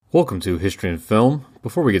Welcome to History and Film.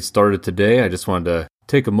 Before we get started today, I just wanted to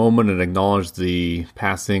take a moment and acknowledge the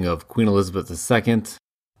passing of Queen Elizabeth II.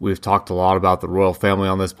 We've talked a lot about the royal family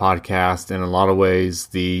on this podcast, and in a lot of ways,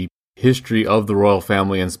 the history of the royal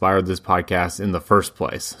family inspired this podcast in the first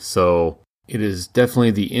place. So it is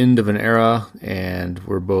definitely the end of an era, and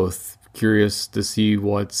we're both curious to see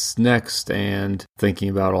what's next and thinking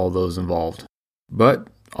about all those involved. But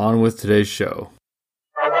on with today's show.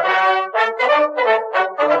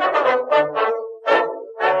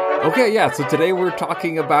 Okay, so today we're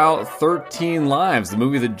talking about 13 Lives, the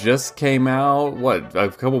movie that just came out, a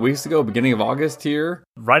couple weeks ago, beginning of August here?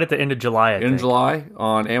 Right at the end of July, I think. In July,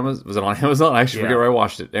 on Amazon. Was it on Amazon? I actually forget where I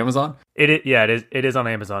watched it. Amazon? It is on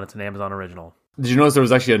Amazon. It's an Amazon original. Did you notice there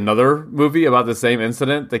was actually another movie about the same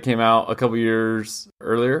incident that came out a couple years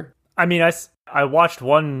earlier? I mean, I watched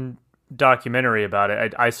one documentary about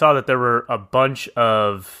it. I saw that there were a bunch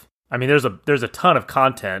of... I mean, there's a ton of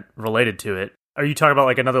content related to it. Are you talking about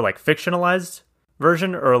like another like fictionalized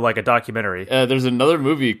version or like a documentary? There's another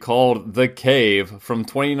movie called The Cave from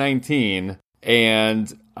 2019,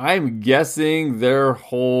 and I'm guessing their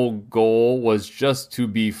whole goal was just to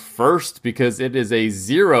be first because it is a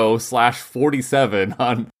 0/47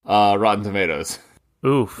 on Rotten Tomatoes.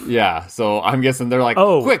 Oof. Yeah, so I'm guessing they're like,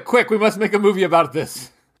 quick, we must make a movie about this.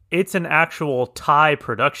 It's an actual Thai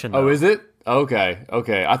production, though. Oh, is it? Okay.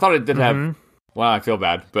 I thought it did have... Well, I feel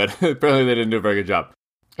bad, but apparently they didn't do a very good job.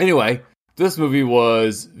 Anyway, this movie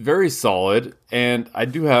was very solid, and I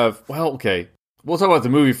do have... Well, okay, we'll talk about the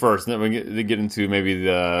movie first, and then we get into maybe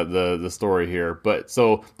the story here. But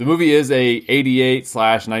so the movie is a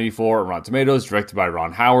 88/94 on Rotten Tomatoes, directed by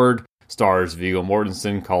Ron Howard, stars Viggo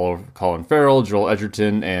Mortensen, Colin Farrell, Joel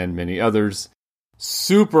Edgerton, and many others.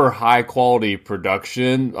 Super high quality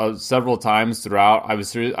production. Several times throughout, I was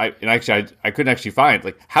serious. I couldn't actually find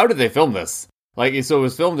like how did they film this? Like, so it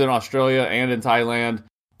was filmed in Australia and in Thailand,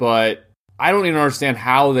 but I don't even understand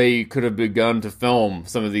how they could have begun to film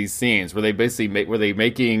some of these scenes. Were they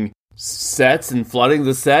making sets and flooding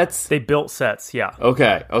the sets? They built sets, yeah.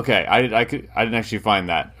 Okay. I didn't actually find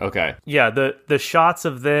that. Okay. Yeah, the shots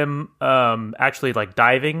of them actually like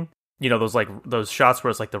diving, you know, those shots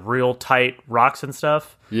where it's like the real tight rocks and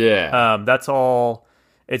stuff. Yeah. That's all.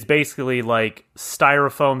 It's basically like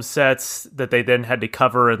styrofoam sets that they then had to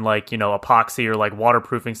cover in like, you know, epoxy or like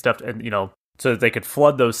waterproofing stuff, and, you know, so that they could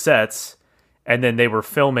flood those sets. And then they were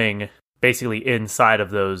filming basically inside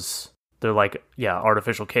of those, they're like,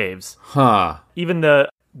 artificial caves. Huh. Even the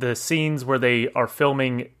scenes where they are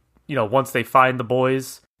filming, you know, once they find the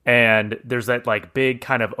boys and there's that like big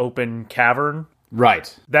kind of open cavern.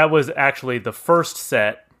 Right. That was actually the first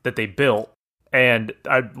set that they built. And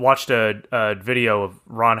I watched a video of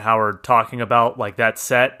Ron Howard talking about like that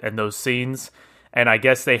set and those scenes. And I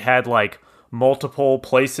guess they had like multiple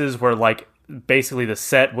places where like basically the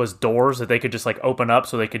set was doors that they could just like open up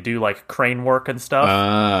so they could do like crane work and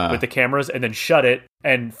stuff with the cameras and then shut it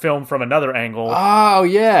and film from another angle. Oh,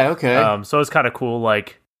 yeah. Okay. So it's kind of cool.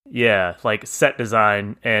 Like set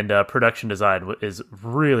design and production design is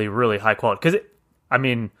really, really high quality. Because,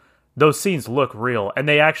 those scenes look real. And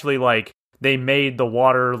they actually like... They made the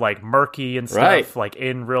water like murky and stuff like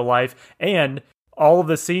in real life. And all of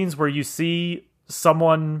the scenes where you see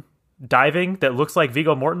someone diving that looks like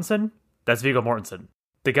Viggo Mortensen, that's Viggo Mortensen.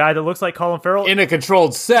 The guy that looks like Colin Farrell. In a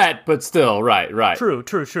controlled set, but still, right.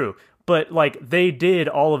 True. But like they did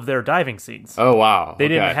all of their diving scenes. Oh, wow. They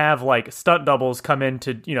didn't have like stunt doubles come in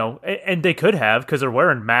to, you know, and they could have because they're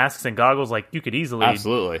wearing masks and goggles. Like you could easily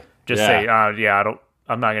say,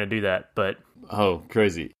 I'm not going to do that. But... Oh,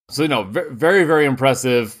 crazy. So, very, very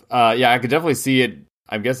impressive. I could definitely see it.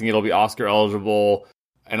 I'm guessing it'll be Oscar eligible.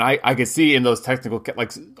 And I could see in those technical,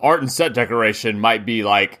 like art and set decoration might be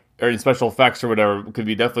like, or in special effects or whatever, could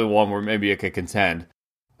be definitely one where maybe it could contend.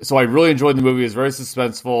 So I really enjoyed the movie. It's very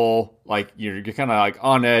suspenseful. Like you're kind of like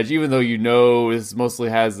on edge, even though this mostly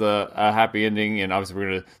has a happy ending. And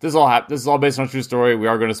obviously this is all based on a true story. We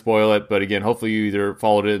are going to spoil it. But again, hopefully you either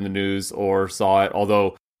followed it in the news or saw it.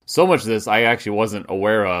 Although, so much of this I actually wasn't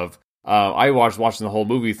aware of. I watching the whole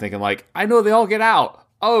movie thinking like, I know they all get out.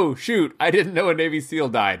 Oh, shoot. I didn't know a Navy SEAL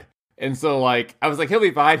died. And so like, I was like, he'll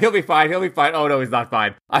be fine. Oh no, he's not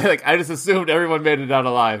fine. I just assumed everyone made it out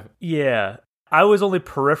alive. Yeah. I was only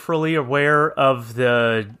peripherally aware of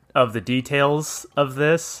the details of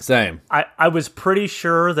this. Same. I was pretty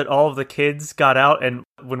sure that all of the kids got out, and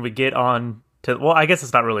when we get on to, well, I guess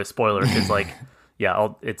it's not really a spoiler because like,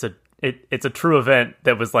 it's a it's a true event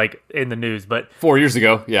that was like in the news, but 4 years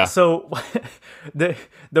ago, yeah. So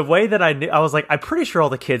the way that I knew, I was like, I'm pretty sure all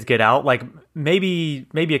the kids get out. Like maybe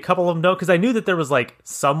a couple of them don't, because I knew that there was like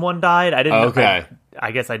someone died. I didn't. Okay.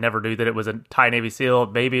 I guess I never knew that it was a Thai Navy SEAL.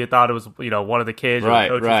 Maybe I thought it was, one of the kids or the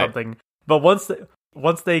coach or something. But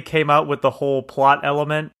once they came out with the whole plot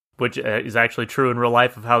element, which is actually true in real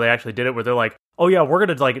life of how they actually did it, where they're like, oh yeah, we're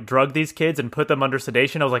going to like drug these kids and put them under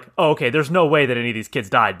sedation. I was like, oh, okay, there's no way that any of these kids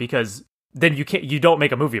died, because then you don't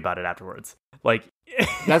make a movie about it afterwards. Like,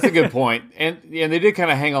 that's a good point. And they did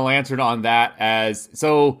kind of hang a lantern on that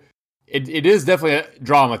it is definitely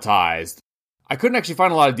dramatized. I couldn't actually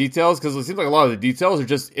find a lot of details because it seems like a lot of the details are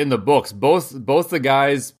just in the books. Both the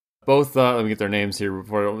guys, let me get their names here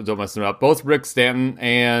before I don't mess them up. Both Rick Stanton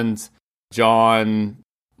and John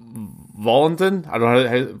Valentin. I don't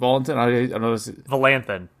know Valentin. I don't know.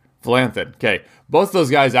 Valanthan. Okay. Both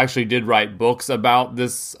those guys actually did write books about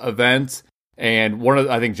this event. And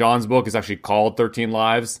I think John's book is actually called 13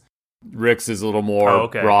 Lives. Rick's is a little more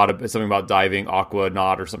broad, something about diving,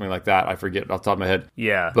 aquanaut or something like that. I forget off the top of my head.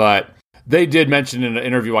 Yeah. But they did mention in an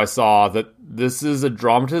interview I saw that this is a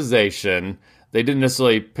dramatization. They didn't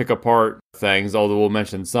necessarily pick apart things, although we'll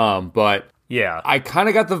mention some. But yeah, I kind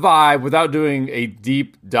of got the vibe, without doing a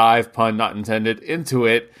deep dive, pun not intended, into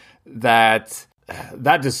it, that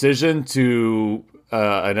decision to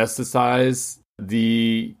anesthetize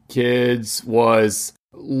the kids was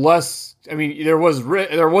less. I mean, there was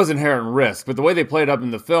inherent risk, but the way they played up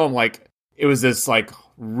in the film, like, it was this like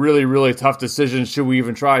really, really tough decision. Should we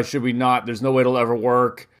even try? Should we not? There's no way it'll ever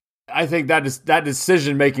work. I think that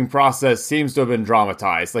decision-making process seems to have been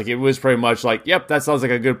dramatized. Like, it was pretty much like, yep, that sounds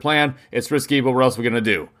like a good plan. It's risky, but what else are we going to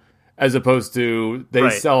do? As opposed to they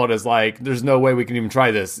sell it as like, there's no way we can even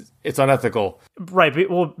try this. It's unethical. Right.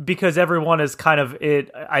 Well, because everyone is kind of,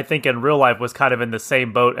 I think in real life was kind of in the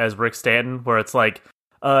same boat as Rick Stanton, where it's like,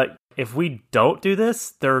 if we don't do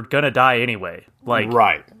this, they're going to die anyway. Like,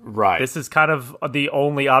 right. This is kind of the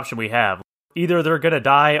only option we have. Either they're going to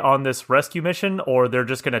die on this rescue mission, or they're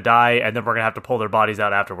just going to die, and then we're going to have to pull their bodies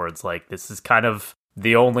out afterwards. Like, this is kind of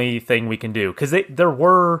the only thing we can do. Because there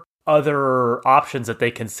were other options that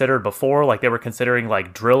they considered before. Like, they were considering,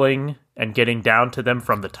 like, drilling and getting down to them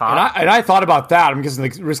from the top. And I thought about that. I'm guessing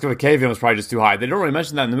the risk of a cave-in was probably just too high. They don't really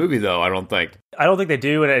mention that in the movie, though, I don't think. I don't think they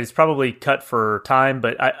do, and it's probably cut for time,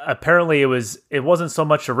 but apparently it wasn't so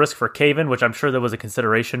much a risk for cave-in, which I'm sure there was a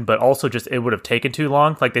consideration, but also just it would have taken too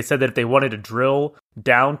long. Like, they said that if they wanted to drill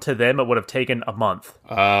down to them, it would have taken a month.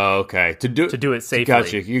 Okay. To do it safely.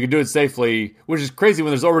 Gotcha. You can do it safely, which is crazy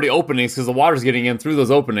when there's already openings, because the water's getting in through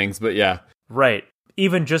those openings, but yeah. Right.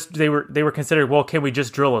 Even just, they were considering, well, can we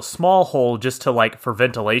just drill a small hole just to, like, for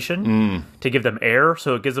ventilation to give them air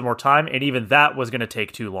so it gives them more time? And even that was going to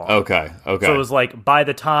take too long. Okay. So it was like, by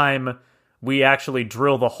the time we actually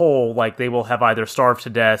drill the hole, like, they will have either starved to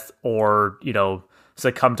death or,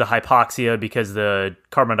 succumb to hypoxia because the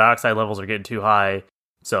carbon dioxide levels are getting too high.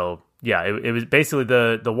 So, yeah, it was basically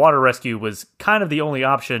the water rescue was kind of the only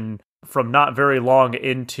option from not very long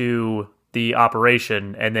into the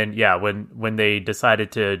operation. And then, yeah, when they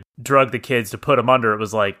decided to drug the kids to put them under, it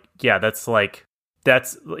was like, yeah, it's like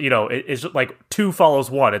two follows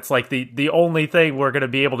one. It's like the only thing we're going to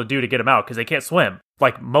be able to do to get them out, because they can't swim.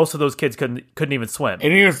 Like, most of those kids couldn't even swim.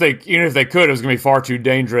 And even if they could, it was going to be far too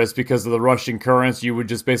dangerous because of the rushing currents. You would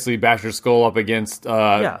just basically bash your skull up against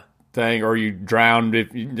thing, or you drown.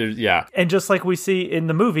 And just like we see in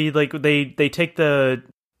the movie, like, they take the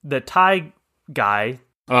Thai guy.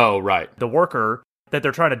 Oh, right. The worker that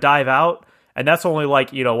they're trying to dive out, and that's only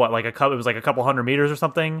like, it was like a couple hundred meters or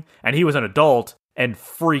something, and he was an adult and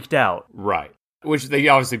freaked out. Right. Which they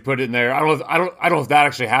obviously put in there. I don't know if that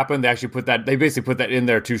actually happened. They basically put that in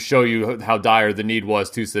there to show you how dire the need was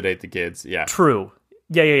to sedate the kids. Yeah. True.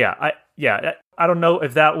 Yeah. I don't know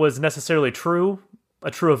if that was necessarily a true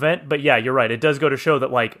event, but yeah, you're right. It does go to show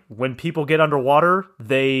that, like, when people get underwater,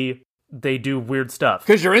 they do weird stuff.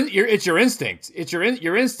 Because it's your instinct.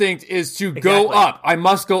 Your instinct is to go up. I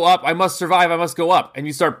must go up. I must survive. I must go up. And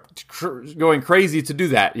you start going crazy to do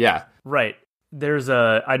that. Yeah. Right. There's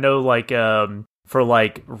I know, like, for,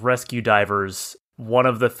 like, rescue divers, one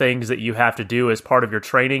of the things that you have to do as part of your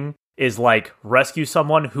training is, like, rescue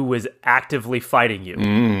someone who is actively fighting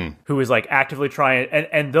you, who is, like, actively trying,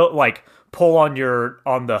 and they'll, like, pull on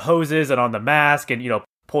the hoses and on the mask, and,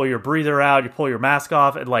 pull your breather out, you pull your mask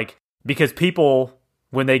off, and, like, because people,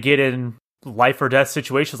 when they get in life or death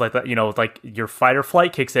situations like that, like, your fight or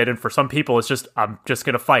flight kicks in, and for some people it's just, I'm just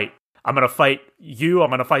going to fight. I'm going to fight you, I'm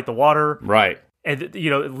going to fight the water. Right. And,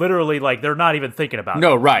 literally, like, they're not even thinking about it.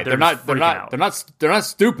 No, right. They're not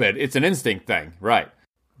stupid. It's an instinct thing. Right.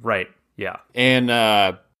 Right. Yeah. And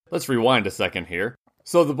let's rewind a second here.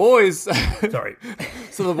 So the boys sorry.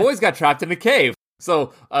 So the boys got trapped in a cave.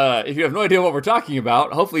 So if you have no idea what we're talking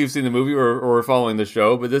about, hopefully you've seen the movie or following the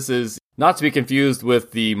show, but this is not to be confused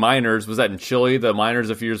with the miners. Was that in Chile? The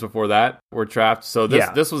miners a few years before that were trapped. So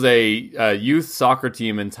this was a youth soccer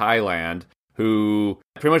team in Thailand who,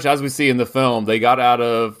 pretty much as we see in the film, they got out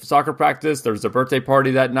of soccer practice. There was a birthday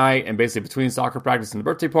party that night, and basically between soccer practice and the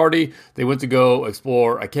birthday party, they went to go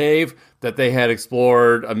explore a cave that they had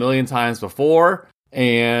explored a million times before,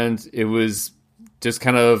 and it was just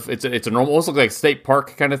kind of it's a normal, almost like state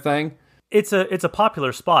park kind of thing. It's a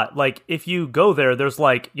popular spot. Like, if you go there, there's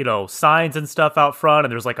like, you know, signs and stuff out front,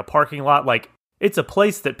 and there's like a parking lot. Like, it's a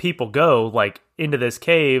place that people go, like, into this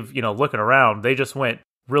cave, you know, looking around. They just went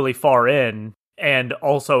really far in, and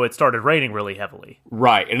also it started raining really heavily.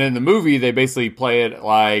 Right. And in the movie, they basically play it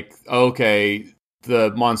like, okay,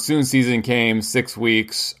 the monsoon season came 6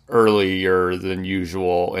 weeks earlier than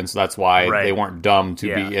usual, and so that's why they weren't dumb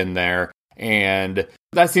to be in there. And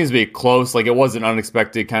that seems to be close. Like, it was an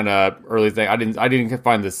unexpected kind of early thing. I didn't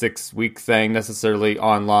find the 6 week thing necessarily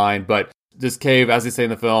online, but this cave, as they say in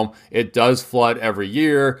the film, it does flood every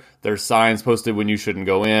year. There's signs posted when you shouldn't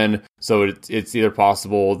go in. So it's either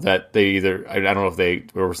possible that they I don't know if there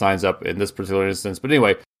were signs up in this particular instance, but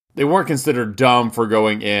anyway, they weren't considered dumb for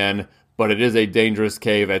going in, but it is a dangerous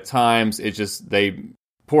cave at times. It's just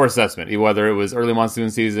poor assessment, whether it was early monsoon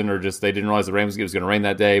season or just they didn't realize it was going to rain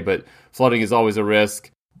that day. But flooding is always a risk.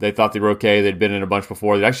 They thought they were okay. They'd been in a bunch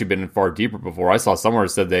before. They'd actually been in far deeper before. I saw somewhere that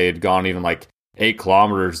said they had gone even like 8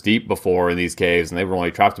 kilometers deep before in these caves, and they were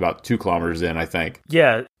only trapped about 2 kilometers in, I think.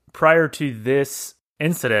 Yeah, prior to this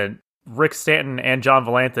incident, Rick Stanton and John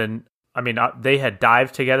Valanthan, I mean, they had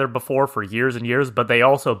dived together before for years and years, but they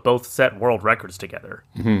also both set world records together.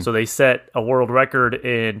 Mm-hmm. So they set a world record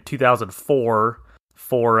in 2004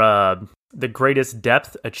 for the greatest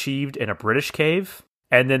depth achieved in a British cave.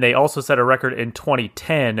 And then they also set a record in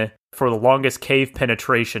 2010 for the longest cave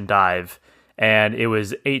penetration dive. And it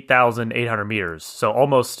was 8,800 meters. So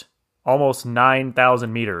almost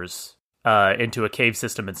 9,000 meters into a cave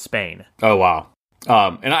system in Spain. Oh, wow.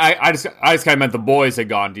 And I just kind of meant the boys had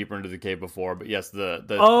gone deeper into the cave before, but yes, I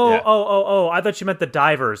thought you meant the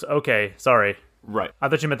divers. Okay, sorry. Right. I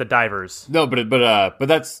thought you meant the divers. No, but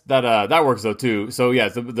that works though too. So yeah,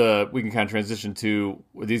 we can kind of transition to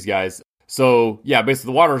these guys. So yeah, basically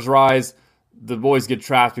the waters rise, the boys get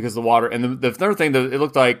trapped because of the water, and the third thing that it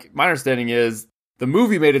looked like, my understanding is the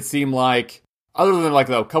movie made it seem like, other than like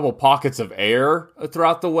a couple pockets of air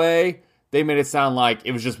throughout the way, they made it sound like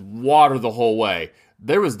it was just water the whole way.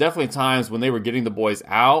 There was definitely times when they were getting the boys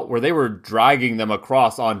out where they were dragging them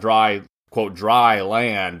across on dry, quote, dry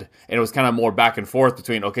land. And it was kind of more back and forth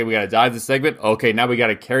between, okay, we got to dive this segment. Okay, now we got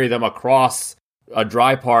to carry them across a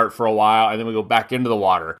dry part for a while, and then we go back into the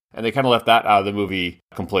water. And they kind of left that out of the movie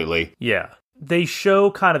completely. Yeah. They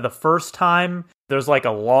show kind of the first time, there's like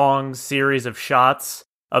a long series of shots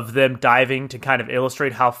of them diving to kind of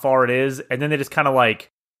illustrate how far it is. And then they just kind of like,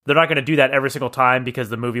 they're not going to do that every single time because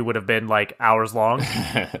the movie would have been like hours long.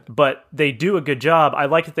 But they do a good job. I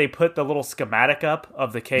like that they put the little schematic up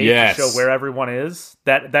of the cave to show where everyone is.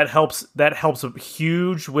 That helps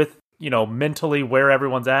huge with, you know, mentally where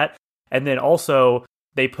everyone's at. And then also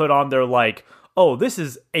they put on their like, oh, this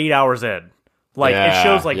is 8 hours in. Like it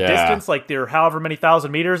shows like distance, like they're however many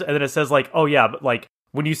thousand meters, and then it says like, oh yeah, but like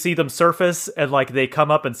when you see them surface and like they come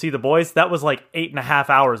up and see the boys, that was like 8.5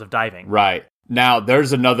 hours of diving. Right. Now,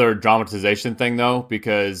 there's another dramatization thing, though,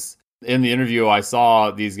 because in the interview I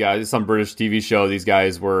saw these guys, some British TV show these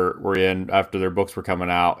guys were in after their books were coming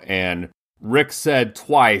out, and Rick said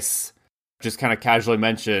twice, just kind of casually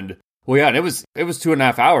mentioned, well, yeah, and it was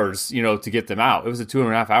 2.5 hours, you know, to get them out. It was a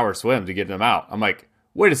 2.5 hour swim to get them out. I'm like,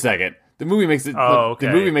 wait a second. The movie makes it. The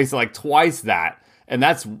movie makes it like twice that, and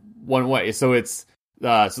that's one way. So it's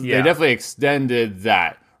they definitely extended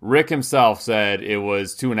that. Rick himself said it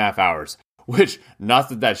was 2.5 hours. Which, not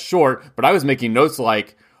that that's short, but I was making notes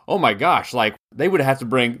like, oh my gosh, like they would have to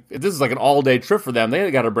bring, if this is like an all-day trip for them,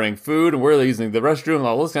 they got to bring food, and where they're using the restroom and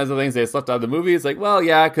all those kinds of things they left out of the movie. It's like, well,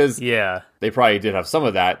 yeah, because they probably did have some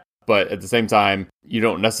of that, but at the same time, you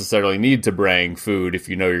don't necessarily need to bring food if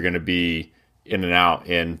you know you're going to be in and out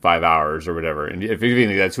in 5 hours or whatever. And if you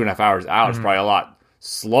think that 2.5 hours out, it's probably a lot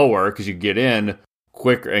slower because you get in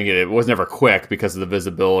quicker, and it was never quick because of the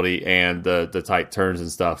visibility and the tight turns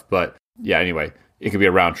and stuff, but yeah, anyway, it could be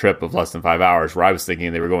a round trip of less than 5 hours, where I was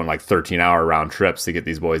thinking they were going like 13-hour round trips to get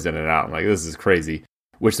these boys in and out. I'm like, this is crazy.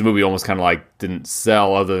 Which the movie almost kind of like didn't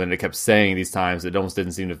sell, other than it kept saying these times. It almost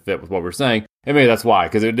didn't seem to fit with what we're saying. And maybe that's why,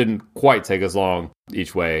 because it didn't quite take as long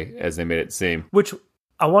each way as they made it seem. Which,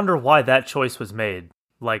 I wonder why that choice was made.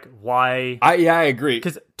 Like, why? I agree.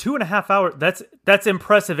 Because 2.5 hours, that's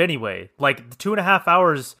impressive anyway. Like, 2.5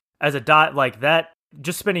 hours as a like that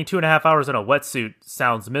just spending 2.5 hours in a wetsuit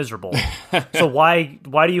sounds miserable. So why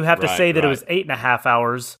do you have to say that it was 8.5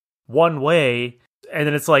 hours one way? And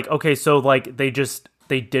then it's like, okay, so like they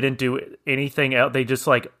didn't do anything else. They just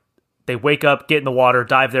like, they wake up, get in the water,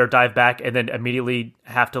 dive there, dive back, and then immediately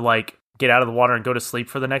have to like get out of the water and go to sleep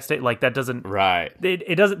for the next day. Like that doesn't,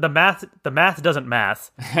 it doesn't, the math doesn't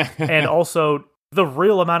math. And also the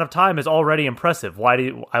real amount of time is already impressive.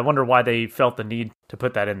 I wonder why they felt the need to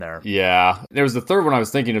put that in there. Yeah. There was the third one I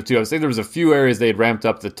was thinking of too. I was saying there was a few areas they had ramped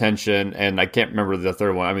up the tension, and I can't remember the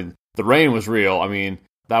third one. I mean, the rain was real. I mean,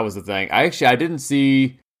 that was the thing. I didn't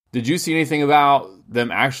see, did you see anything about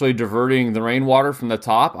them actually diverting the rainwater from the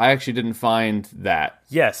top? I actually didn't find that.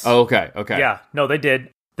 Yes. Oh, okay. Yeah. No, they did.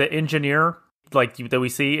 The engineer, like that we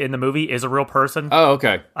see in the movie, is a real person. Oh,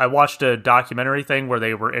 okay. I watched a documentary thing where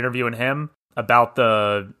they were interviewing him about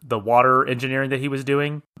the water engineering that he was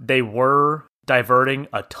doing. They were diverting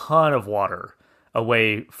a ton of water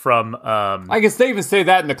away from... I guess they even say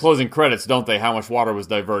that in the closing credits, don't they? How much water was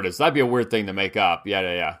diverted. So that'd be a weird thing to make up.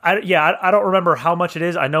 Yeah. I don't remember how much it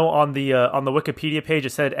is. I know on the Wikipedia page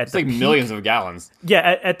it said at it's like peak, millions of gallons.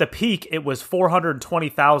 Yeah, at the peak it was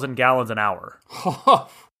 420,000 gallons an hour.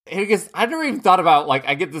 I guess I never even thought about, like,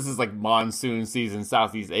 I get this is like monsoon season,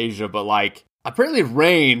 Southeast Asia, but like apparently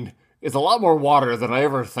rain is a lot more water than I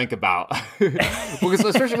ever think about. Because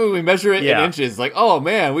especially when we measure it in inches, like, oh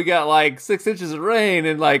man, we got like 6 inches of rain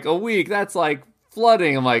in like a week. That's like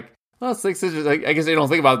flooding. I'm like, well, 6 inches. I guess you don't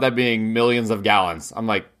think about that being millions of gallons. I'm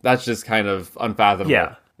like, that's just kind of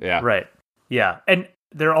unfathomable. Yeah. Right. Yeah. And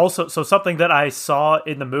there also, so something that I saw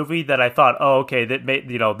in the movie that I thought, oh, okay, that made,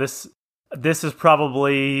 this is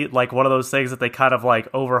probably like one of those things that they kind of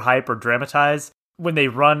like overhype or dramatize. When they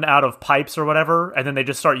run out of pipes or whatever, and then they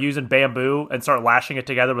just start using bamboo and start lashing it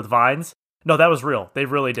together with vines. No, that was real. They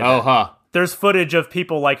really did. There's footage of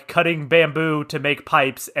people like cutting bamboo to make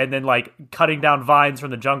pipes and then like cutting down vines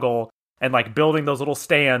from the jungle and like building those little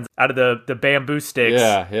stands out of the bamboo sticks.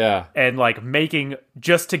 Yeah. And like making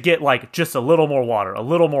just to get like just a little more water.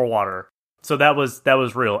 So that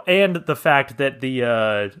was real. And the fact that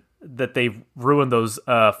that they ruined those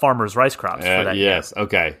farmers' rice crops for that year.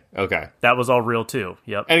 Okay. That was all real too.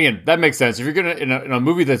 Yep. And again, that makes sense. If you're gonna in a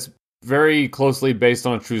movie that's very closely based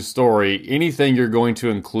on a true story, anything you're going to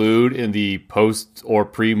include in the post or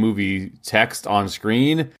pre-movie text on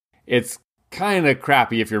screen, it's kind of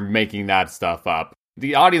crappy if you're making that stuff up.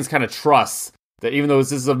 The audience kind of trusts that even though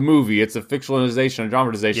this is a movie, it's a fictionalization, a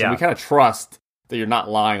dramatization. We kind of trust that you're not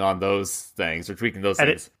lying on those things or tweaking those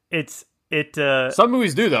things. Some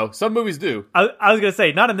movies do, though. Some movies do. I was going to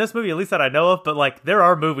say, not in this movie, at least that I know of, but like there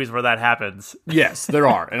are movies where that happens. Yes, there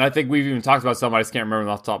are. And I think we've even talked about some, I just can't remember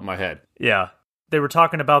off the top of my head. Yeah. They were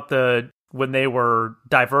talking about when they were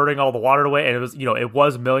diverting all the water away, and it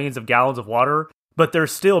was millions of gallons of water, but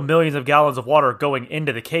there's still millions of gallons of water going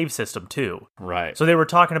into the cave system, too. Right. So they were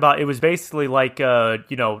talking about, it was basically like,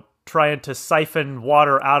 trying to siphon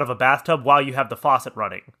water out of a bathtub while you have the faucet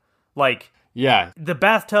running. Like... Yeah. The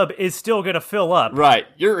bathtub is still going to fill up. Right.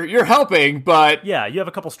 You're helping, but... Yeah, you have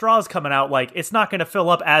a couple straws coming out. Like, it's not going to fill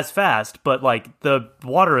up as fast, but, like, the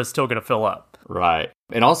water is still going to fill up. Right.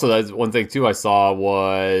 And also, that's one thing, too, I saw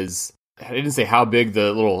was... I didn't say how big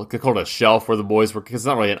they called it a shelf where the boys were... Because it's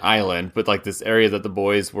not really an island, but, like, this area that the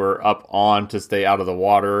boys were up on to stay out of the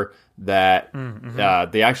water that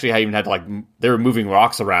they actually even had to, like... They were moving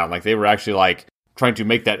rocks around. Like, they were actually, like... trying to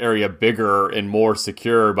make that area bigger and more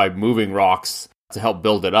secure by moving rocks to help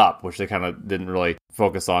build it up, which they kind of didn't really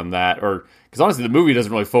focus on that. Or because honestly, the movie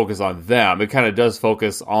doesn't really focus on them. It kind of does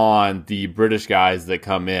focus on the British guys that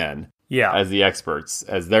come in as the experts,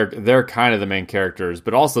 as they're kind of the main characters.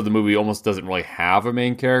 But also the movie almost doesn't really have a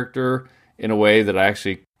main character in a way that I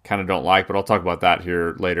actually kind of don't like, but I'll talk about that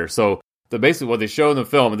here later. So basically what they show in the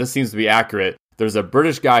film, and this seems to be accurate, there's a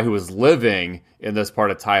British guy who was living in this part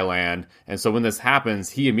of Thailand. And so when this happens,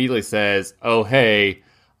 he immediately says, oh, hey,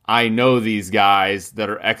 I know these guys that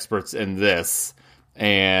are experts in this.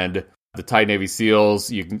 And the Thai Navy SEALs,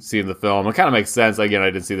 you can see in the film, it kind of makes sense. Again, I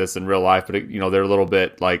didn't see this in real life, but they're a little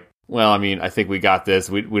bit like, well, I mean, I think we got this.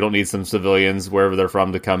 We don't need some civilians wherever they're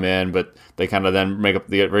from to come in. But they kind of then make up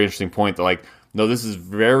the very interesting point that like, no, this is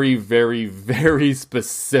very, very, very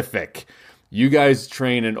specific. You guys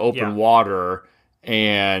train in open water,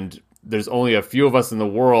 and there's only a few of us in the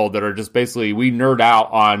world that are just basically, we nerd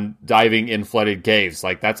out on diving in flooded caves.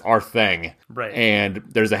 Like, that's our thing. Right. And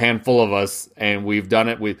there's a handful of us, and we've done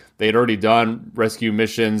it. They'd already done rescue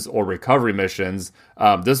missions or recovery missions.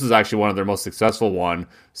 This was actually one of their most successful one.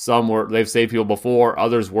 They've saved people before.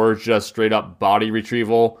 Others were just straight up body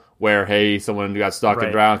retrieval. where, hey, someone got stuck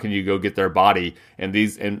and drowned, can you go get their body? And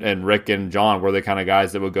and Rick and John were the kind of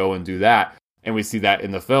guys that would go and do that. And we see that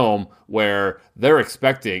in the film where they're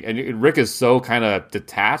expecting, and Rick is so kind of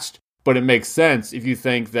detached, but it makes sense if you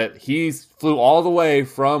think that he flew all the way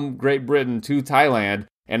from Great Britain to Thailand,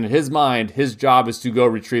 and in his mind, his job is to go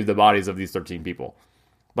retrieve the bodies of these 13 people.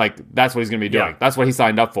 Like, that's what he's going to be doing. Yeah. That's what he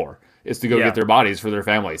signed up for, is to go get their bodies for their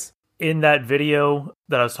families. In that video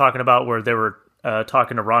that I was talking about where they were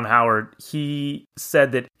talking to Ron Howard, he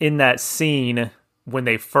said that in that scene, when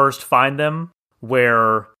they first find them,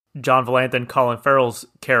 where John Volanth, Colin Farrell's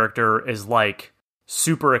character, is like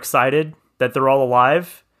super excited that they're all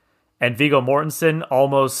alive, and Viggo Mortensen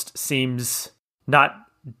almost seems not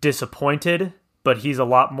disappointed, but he's a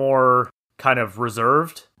lot more kind of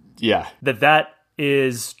reserved. Yeah. That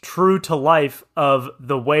is true to life of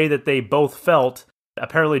the way that they both felt.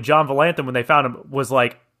 Apparently John Volanth, when they found him, was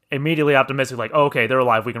like immediately optimistic, like, oh, okay, they're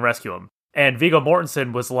alive, we can rescue them. And Viggo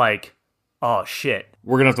Mortensen was like, oh shit,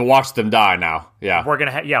 we're gonna have to watch them die now. Yeah, we're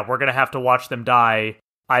gonna have to watch them die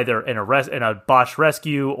either in a botched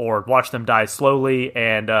rescue or watch them die slowly.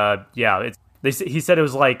 And he said it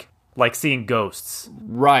was like seeing ghosts,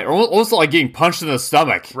 right? Or also like getting punched in the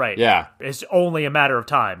stomach, right? Yeah, it's only a matter of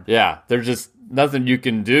time. Yeah, there's just nothing you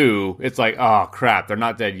can do. It's like, oh crap, they're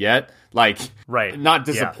not dead yet. Like, right? Not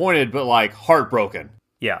disappointed, but like heartbroken.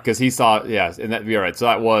 Yeah, because he saw, and that'd be all right. So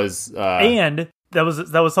that was, and that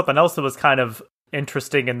was something else that was kind of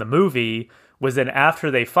interesting in the movie, was then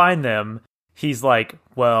after they find them, he's like,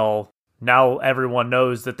 well, now everyone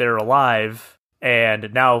knows that they're alive,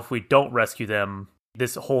 and now if we don't rescue them,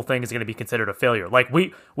 this whole thing is going to be considered a failure. Like,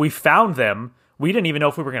 we found them, we didn't even know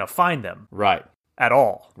if we were going to find them. Right. At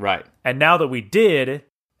all. Right. And now that we did,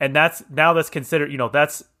 and that's considered,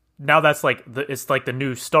 that's like it's like the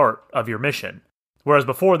new start of your mission. Whereas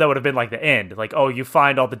before, that would have been like the end. Like, oh, you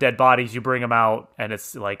find all the dead bodies, you bring them out, and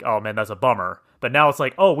it's like, oh man, that's a bummer. But now it's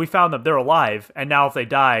like, oh, we found them, they're alive, and now if they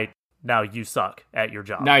die, now you suck at your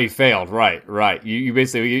job. Now you failed, right. You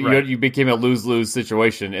basically, you became a lose-lose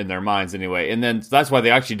situation in their minds anyway. And then that's why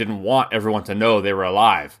they actually didn't want everyone to know they were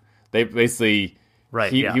alive. They basically,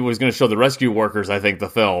 he was going to show the rescue workers, I think, the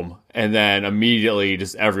film, and then immediately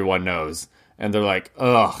just everyone knows. And they're like,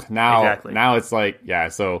 ugh, now it's like,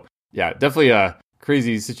 definitely a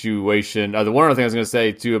crazy situation. The one other thing I was going to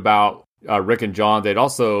say too about Rick and John, they'd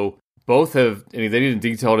also both have, they didn't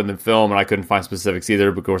detail it in the film, and I couldn't find specifics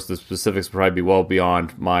either, but of course the specifics would probably be well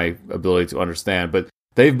beyond my ability to understand, but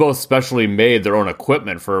they've both specially made their own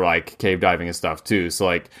equipment for like cave diving and stuff too. So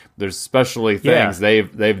like there's specially things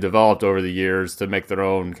they've developed over the years to make their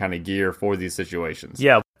own kind of gear for these situations.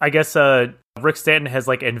 Yeah, I guess Rick Stanton has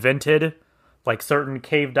like invented like certain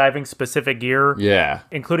cave diving specific gear. Yeah.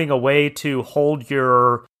 Including a way to hold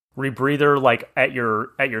your rebreather like at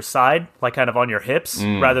your side, like kind of on your hips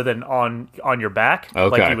rather than on your back.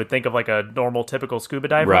 Okay. Like you would think of like a normal typical scuba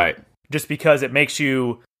diver. Right. Just because it makes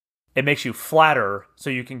you flatter so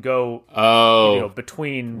you can go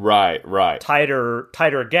between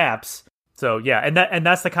tighter gaps. So yeah, and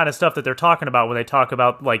that's the kind of stuff that they're talking about when they talk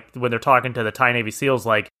about like when they're talking to the Thai Navy SEALs,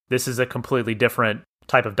 like this is a completely different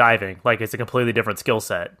type of diving. Like it's a completely different skill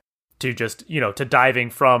set to just, to diving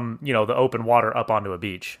from, the open water up onto a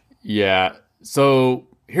beach. Yeah. So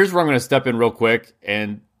here's where I'm going to step in real quick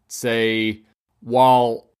and say,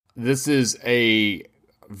 while this is a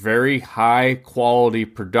very high quality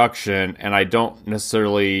production, and I don't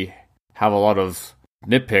necessarily have a lot of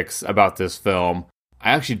nitpicks about this film,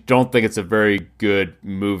 I actually don't think it's a very good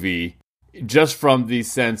movie, just from the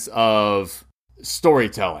sense of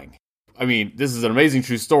storytelling. I mean, this is an amazing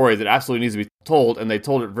true story that absolutely needs to be told, and they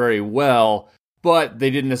told it very well, but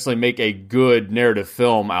they didn't necessarily make a good narrative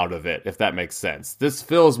film out of it, if that makes sense. This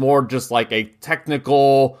feels more just like a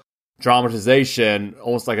technical dramatization,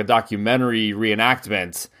 almost like a documentary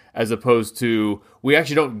reenactment, as opposed to, we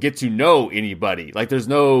actually don't get to know anybody. Like, there's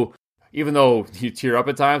no, even though you tear up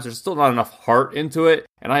at times, there's still not enough heart into it,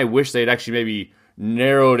 and I wish they'd actually maybe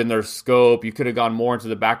narrowed in their scope. You could have gone more into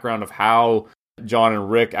the background of how John and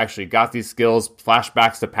Rick actually got these skills,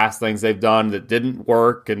 flashbacks to past things they've done that didn't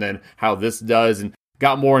work, and then how this does, and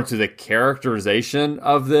got more into the characterization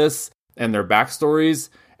of this and their backstories,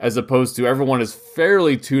 as opposed to everyone is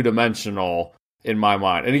fairly two-dimensional in my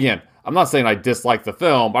mind. And again, I'm not saying I dislike the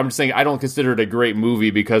film, but I'm just saying I don't consider it a great movie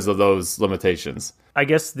because of those limitations. I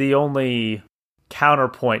guess the only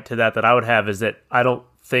counterpoint to that I would have is that I don't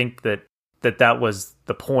think that was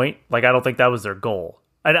the point. Like, I don't think that was their goal.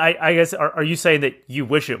 And I guess, are you saying that you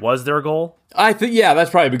wish it was their goal? I think, yeah,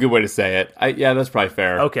 that's probably a good way to say it. That's probably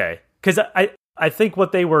fair. Okay. Because I think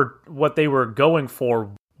what they were going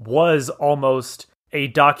for was almost a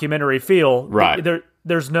documentary feel. Right.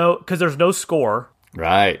 There's no score.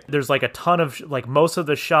 Right. There's like a ton of like most of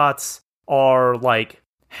the shots are like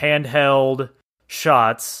handheld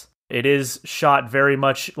shots. It is shot very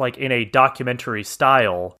much like in a documentary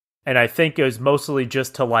style. And I think it was mostly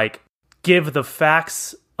just to like give the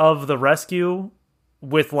facts of the rescue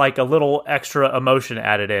with like a little extra emotion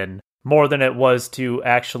added in, more than it was to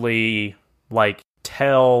actually like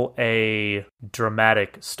tell a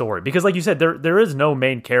dramatic story. Because like you said, there is no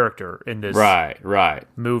main character in this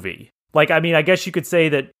movie. Like, I mean, I guess you could say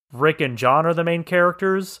that Rick and John are the main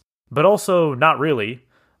characters, but also not really.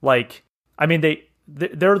 Like, I mean,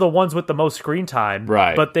 they're the ones with the most screen time,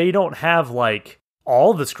 right? But they don't have like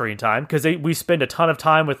all the screen time because we spend a ton of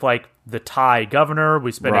time with like the Thai governor.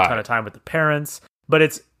 We spend a ton of time with the parents, but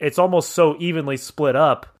it's almost so evenly split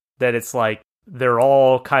up that it's like they're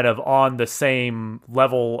all kind of on the same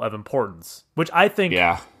level of importance, which I think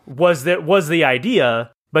was the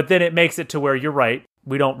idea. But then it makes it to where you're right.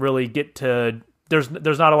 We don't really get to. There's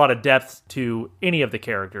not a lot of depth to any of the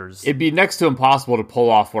characters. It'd be next to impossible to pull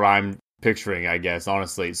off what I'm picturing, I guess,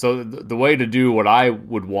 honestly. So the way to do what I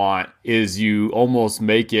would want is you almost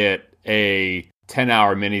make it a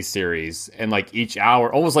 10-hour miniseries, and like each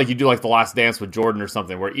hour, almost like you do like The Last Dance with Jordan or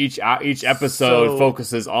something, where each episode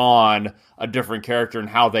focuses on a different character and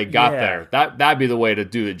how they got there. That'd be the way to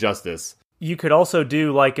do it justice. You could also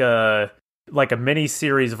do like a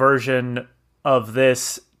miniseries version of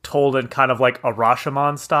this told in kind of like a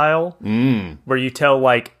Rashomon style, where you tell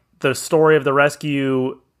like the story of the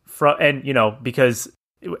rescue and you know, because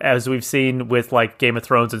as we've seen with like Game of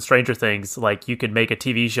Thrones and Stranger Things, like you could make a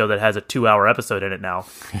TV show that has a 2-hour episode in it now.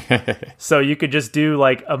 So you could just do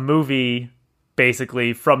like a movie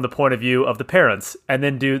basically from the point of view of the parents, and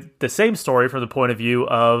then do the same story from the point of view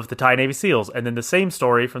of the Thai Navy SEALs, and then the same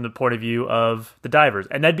story from the point of view of the divers.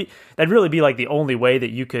 And that'd really be like the only way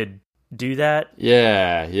that you could do that.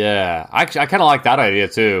 Yeah. I kind of like that idea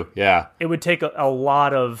too. Yeah. It would take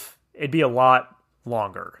it'd be a lot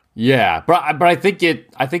longer. Yeah, but I think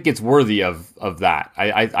it's worthy of that.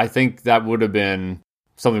 I think that would have been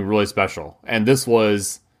something really special. And this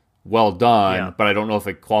was well done, but I don't know if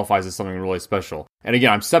it qualifies as something really special. And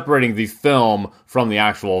again, I'm separating the film from the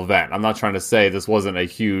actual event. I'm not trying to say this wasn't a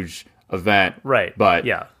huge event. Right. But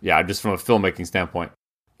yeah, just from a filmmaking standpoint.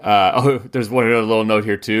 There's one other little note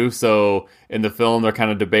here too. So in the film, they're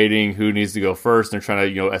kind of debating who needs to go first. They're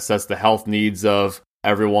trying to, assess the health needs of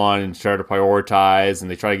everyone and try to prioritize, and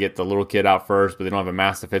they try to get the little kid out first, but they don't have a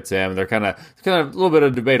mask that fits him. And they're kind of a little bit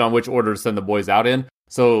of debate on which order to send the boys out in.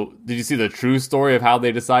 So did you see the true story of how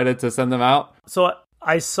they decided to send them out? So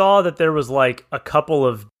I saw that there was like a couple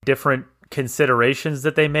of different considerations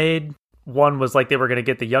that they made. One was like they were going to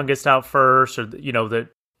get the youngest out first, or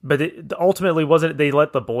but it ultimately wasn't. They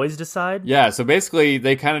let the boys decide. Yeah, so basically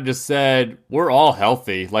they kind of just said, we're all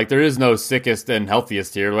healthy. Like there is no sickest and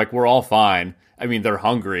healthiest here. Like we're all fine. I mean, they're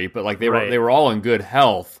hungry, but like they were all in good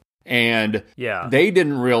health. And they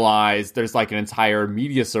didn't realize there's like an entire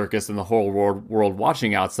media circus in the whole world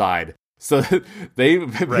watching outside. So they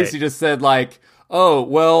basically just said like, oh,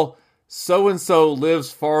 well, so-and-so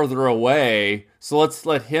lives farther away, so let's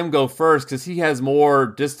let him go first because he has more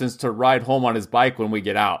distance to ride home on his bike when we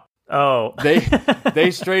get out. Oh.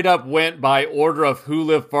 They straight up went by order of who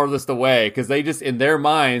lived farthest away, because they just, in their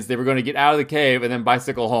minds, they were going to get out of the cave and then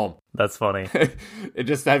bicycle home. That's funny. It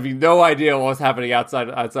just having no idea what was happening outside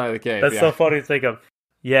of the cave. That's so funny to think of.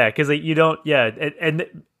 Yeah, because you don't,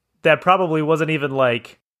 and that probably wasn't even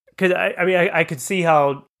like, because I could see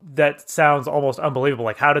how that sounds almost unbelievable.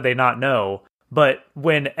 Like, how did they not know? But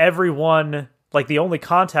when everyone, like, the only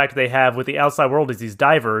contact they have with the outside world is these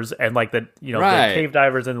divers and like the the cave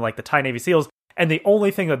divers and like the Thai Navy SEALs, and the only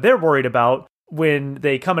thing that they're worried about when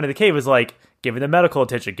they come into the cave is like giving them medical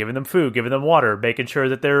attention, giving them food, giving them water, making sure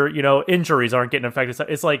that their injuries aren't getting infected.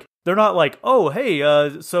 It's like they're not like, oh hey,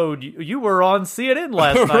 so you were on CNN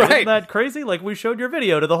last night, right. Isn't that crazy? Like we showed your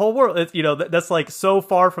video to the whole world. It's, that's like so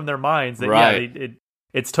far from their minds that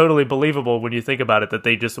it's totally believable when you think about it that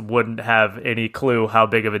they just wouldn't have any clue how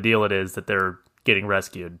big of a deal it is that they're getting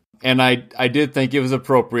rescued. And I did think it was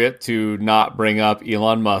appropriate to not bring up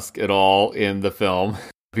Elon Musk at all in the film,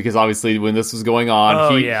 because obviously when this was going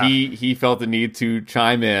on, he felt the need to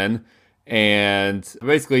chime in. And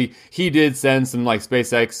basically he did send some like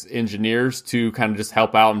SpaceX engineers to kind of just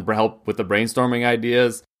help out and help with the brainstorming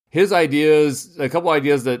ideas. His ideas, a couple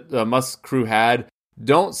ideas that the Musk crew had,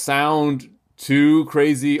 don't sound too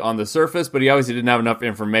crazy on the surface, but he obviously didn't have enough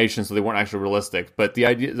information, so they weren't actually realistic. But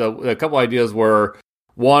a couple ideas were,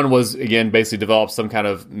 one was, again, basically develop some kind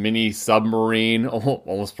of mini submarine,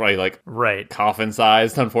 almost probably like coffin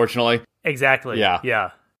sized, unfortunately. Exactly. Yeah.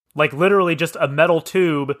 Yeah. Like literally just a metal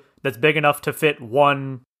tube that's big enough to fit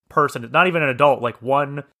one person, not even an adult, like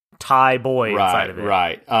one Thai boy inside of it.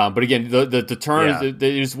 Right. But again, the turns,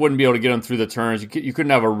 they just wouldn't be able to get them through the turns. You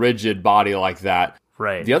couldn't have a rigid body like that.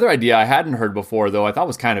 Right. The other idea I hadn't heard before, though, I thought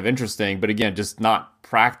was kind of interesting, but again, just not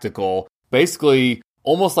practical. Basically,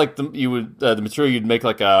 almost like the material you'd make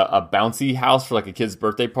like a bouncy house for like a kid's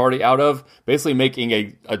birthday party out of. Basically, making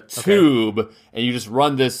a tube, and you just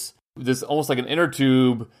run this almost like an inner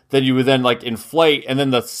tube that you would then like inflate, and then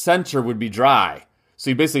the center would be dry. So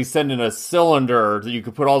you basically send in a cylinder that you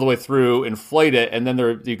could put all the way through, inflate it, and then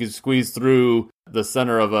you could squeeze through the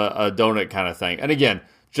center of a donut kind of thing. And again,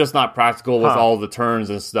 just not practical with all the turns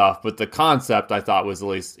and stuff, but the concept I thought was at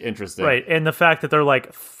least interesting. Right, and the fact that they're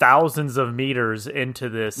like thousands of meters into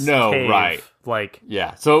this cave, right. Like,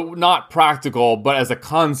 yeah, so not practical, but as a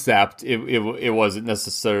concept, it wasn't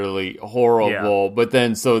necessarily horrible. Yeah. But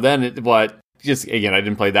then, just again, I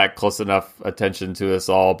didn't pay that close enough attention to this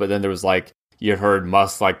all, but then there was like, you heard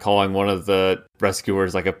Musk like calling one of the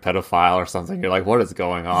rescuers like a pedophile or something. You're like, what is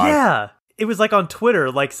going on? Yeah, it was like on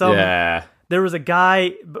Twitter, like some... Yeah. There was a guy,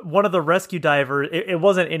 one of the rescue divers. It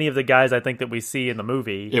wasn't any of the guys I think that we see in the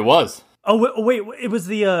movie. It was. Oh wait, it was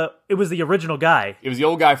the original guy. It was the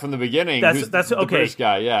old guy from the beginning. That's the okay. British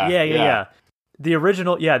guy. Yeah. The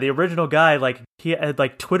original guy. Like he had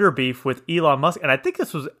like Twitter beef with Elon Musk, and I think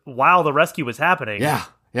this was while the rescue was happening.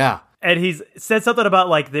 Yeah. And he's said something about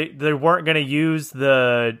like they weren't going to use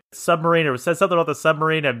the submarine, or said something about the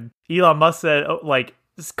submarine, and Elon Musk said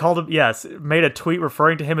called him made a tweet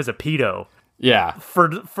referring to him as a pedo. Yeah.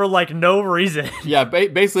 For like no reason. Yeah,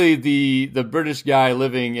 basically the British guy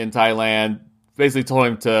living in Thailand basically told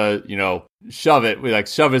him to,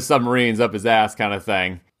 shove his submarines up his ass kind of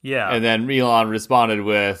thing. Yeah. And then Elon responded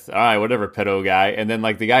with, all right, whatever, pedo guy. And then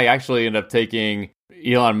like the guy actually ended up taking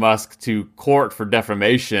Elon Musk to court for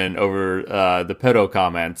defamation over the pedo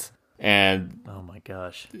comments. And oh my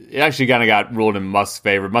gosh, it actually kind of got ruled in Musk's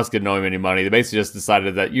favor. Musk didn't owe him any money. They basically just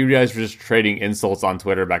decided that you guys were just trading insults on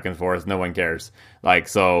Twitter back and forth. No one cares. Like,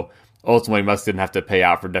 so ultimately Musk didn't have to pay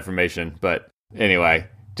out for defamation. But anyway,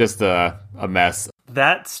 just a mess.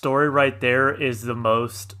 That story right there is the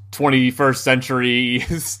most 21st century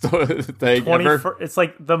thing ever. It's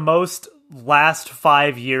like the most last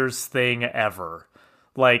 5 years thing ever.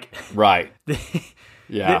 Like, right.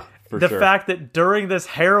 Yeah. The fact that during this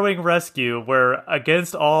harrowing rescue, where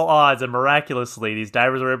against all odds and miraculously, these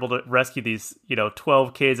divers were able to rescue these,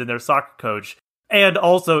 12 kids and their soccer coach, and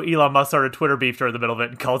also Elon Musk started Twitter beef during the middle of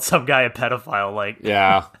it and called some guy a pedophile. Like,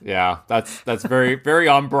 yeah, that's very, very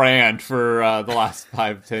on brand for the last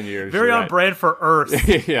 5-10 years. Very on brand for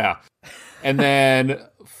Earth. Yeah, and then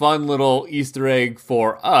fun little Easter egg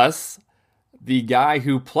for us: the guy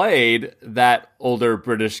who played that older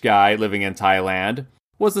British guy living in Thailand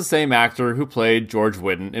was the same actor who played George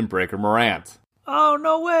Whitten in Breaker Morant. Oh,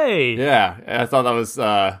 no way. Yeah, I thought that was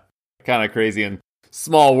kind of crazy and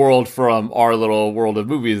small world from our little world of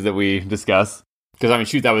movies that we discuss. Because, I mean,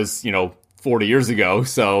 shoot, that was, 40 years ago,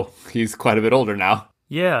 so he's quite a bit older now.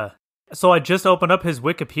 Yeah. So I just opened up his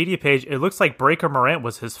Wikipedia page. It looks like Breaker Morant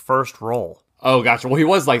was his first role. Oh, gotcha. Well, he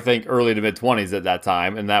was, I think, early to mid-20s at that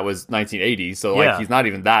time, and that was 1980, so, he's not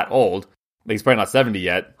even that old. He's probably not 70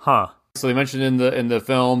 yet. Huh. So they mentioned in the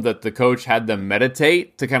film that the coach had them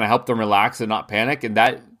meditate to kind of help them relax and not panic, and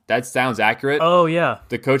that sounds accurate. Oh yeah,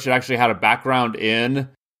 the coach had actually had a background in,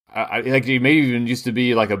 like he maybe even used to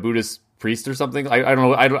be like a Buddhist priest or something. I don't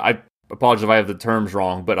know. I apologize if I have the terms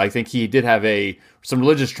wrong, but I think he did have some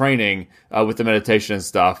religious training with the meditation and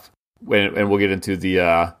stuff. And we'll get into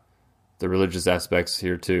the religious aspects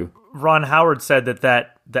here too. Ron Howard said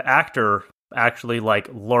that the actor actually like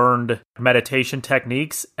learned meditation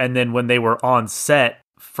techniques, and then when they were on set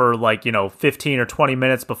for 15 or 20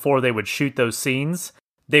 minutes before they would shoot those scenes,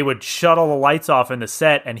 they would shut all the lights off in the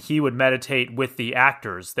set and he would meditate with the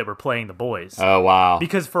actors that were playing the boys. Oh wow.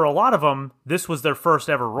 Because for a lot of them this was their first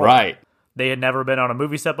ever role. Right. They had never been on a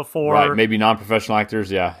movie set before. Right, maybe non-professional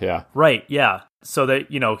actors, yeah. Right, yeah. So that,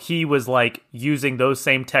 he was like using those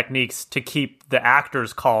same techniques to keep the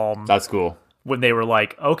actors calm. That's cool. When they were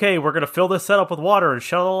like, okay, we're going to fill this setup with water and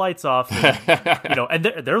shut all the lights off. And, and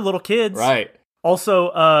they're little kids. Right.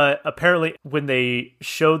 Also, apparently when they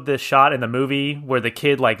showed the shot in the movie where the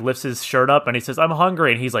kid like lifts his shirt up and he says, I'm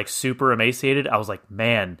hungry, and he's like super emaciated, I was like,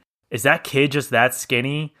 man, is that kid just that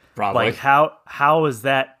skinny? Probably. Like how is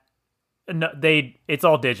that? No, it's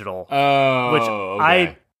all digital. Oh, which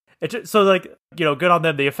okay. Good on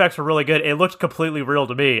them. The effects were really good. It looked completely real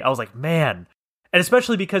to me. I was like, man. And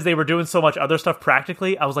especially because they were doing so much other stuff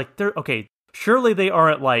practically, I was like, surely they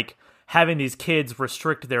aren't like having these kids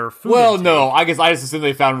restrict their food Well, intake. no, I guess I just assumed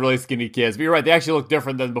they found really skinny kids. But you're right, they actually look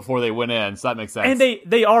different than before they went in, so that makes sense. And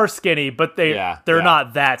they are skinny, but they're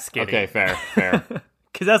not that skinny. Okay, fair.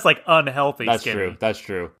 Because that's like unhealthy That's skinny. That's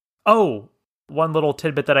true. Oh, one little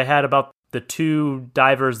tidbit that I had about the 2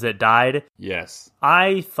 divers that died. Yes.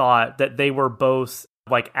 I thought that they were both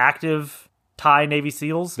like active Thai Navy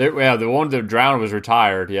SEALs. The one that drowned was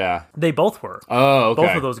retired, yeah. They both were. Oh, okay.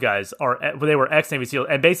 Both of those guys they were ex-Navy SEALs.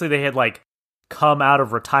 And basically they had like come out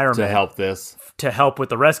of retirement to help with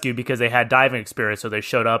the rescue because they had diving experience. So they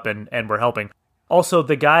showed up and were helping. Also,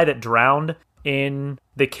 the guy that drowned in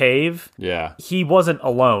the cave, he wasn't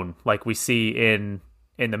alone like we see in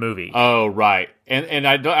the movie. Oh, right. And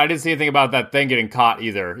I didn't see anything about that thing getting caught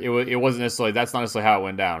either. It wasn't necessarily, that's not necessarily how it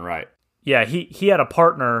went down, right? Yeah, he had a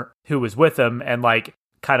partner who was with him, and like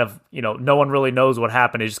kind of, no one really knows what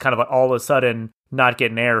happened. It's just kind of like all of a sudden not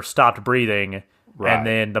getting air, stopped breathing, right. And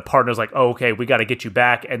then the partner's like, "Oh, okay, we got to get you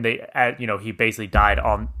back." And he basically died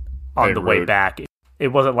on the way back. It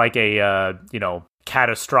wasn't like a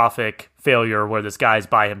catastrophic failure where this guy's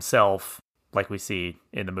by himself, like we see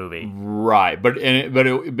in the movie. Right, but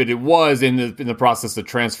it was in the process of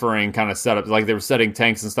transferring kind of setup, like they were setting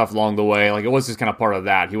tanks and stuff along the way. Like it was just kind of part of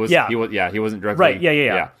that. He wasn't directly right.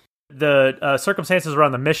 Yeah. The circumstances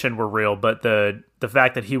around the mission were real, but the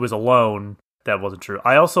fact that he was alone, that wasn't true.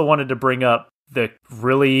 I also wanted to bring up the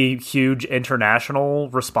really huge international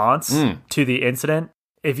response to the incident.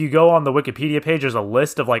 If you go on the Wikipedia page, there's a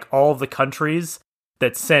list of like all of the countries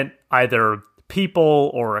that sent either people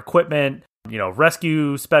or equipment,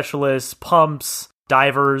 rescue specialists, pumps,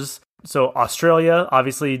 divers. So Australia,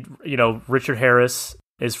 obviously, Richard Harris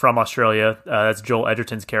is from Australia. That's Joel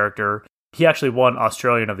Edgerton's character. He actually won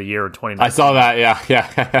Australian of the Year in 2019. I saw that,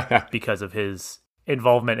 yeah. because of his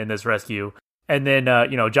involvement in this rescue. And then,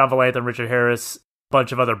 John Valantham, Richard Harris, a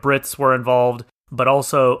bunch of other Brits were involved. But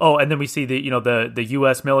also, and then we see the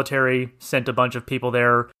U.S. military sent a bunch of people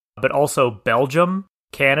there. But also Belgium,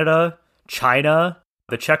 Canada, China,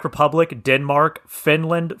 the Czech Republic, Denmark,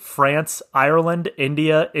 Finland, France, Ireland,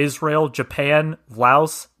 India, Israel, Japan,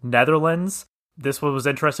 Laos, Netherlands. This one was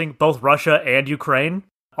interesting. Both Russia and Ukraine.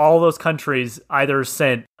 All those countries either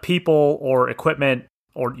sent people or equipment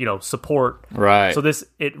or, support. Right. So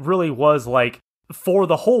it really was like for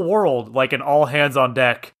the whole world, like an all hands on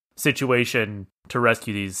deck situation to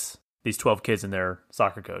rescue these 12 kids and their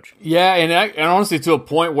soccer coach. Yeah. And honestly, to a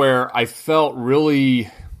point where I felt really,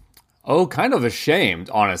 kind of ashamed,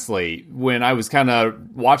 honestly, when I was kind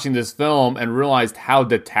of watching this film and realized how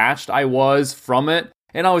detached I was from it.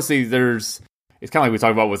 And obviously it's kind of like we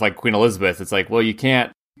talk about with like Queen Elizabeth. It's like, well, you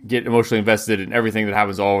can't get emotionally invested in everything that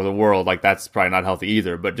happens all over the world. Like that's probably not healthy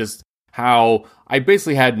either, but just how I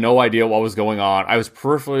basically had no idea what was going on. I was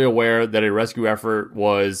peripherally aware that a rescue effort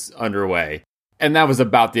was underway. And that was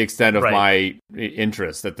about the extent of my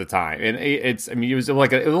interest at the time. And it was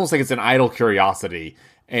almost like it's an idle curiosity.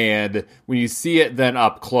 And when you see it then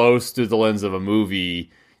up close through the lens of a movie,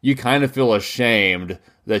 you kind of feel ashamed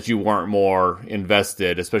that you weren't more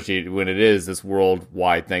invested, especially when it is this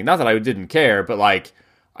worldwide thing. Not that I didn't care, but like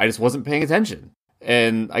I just wasn't paying attention.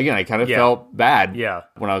 And again, I kind of felt bad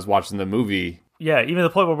when I was watching the movie. Yeah, even to the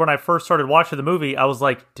point where when I first started watching the movie, I was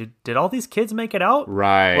like, did all these kids make it out?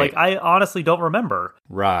 Right. Like, I honestly don't remember.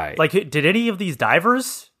 Right. Like, did any of these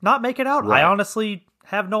divers not make it out? Right. I honestly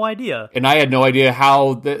have no idea. And I had no idea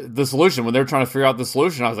how the solution, when they were trying to figure out the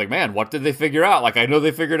solution, I was like, man, what did they figure out? Like, I know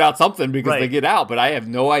they figured out something because they get out, but I have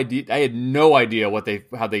no idea. I had no idea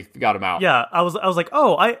how they got them out. Yeah, I was like,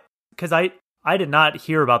 because I did not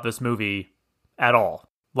hear about this movie at all.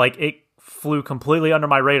 Like, it flew completely under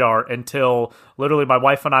my radar until literally my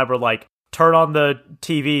wife and I were like, turn on the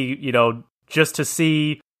TV, just to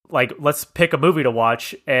see, like, let's pick a movie to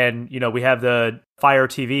watch. And, we have the Fire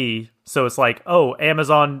TV. So it's like,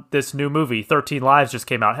 Amazon, this new movie, 13 Lives just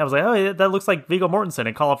came out. I was like, that looks like Viggo Mortensen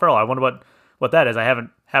and Colin Farrell. I wonder what that is. I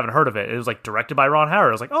haven't heard of it. It was like directed by Ron Howard.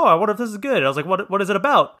 I was like, I wonder if this is good. I was like, what is it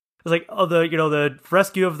about? It was like, the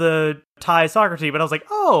rescue of the Thai soccer team. And I was like,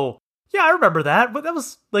 yeah, I remember that, but that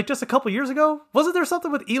was like just a couple years ago. Wasn't there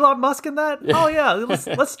something with Elon Musk in that? Oh yeah,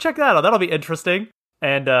 let's check that out. That'll be interesting.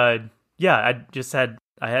 And I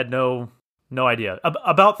had no idea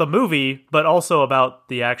about the movie, but also about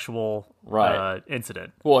the actual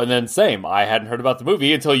incident. Well, and then same, I hadn't heard about the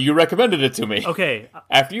movie until you recommended it to me. Okay,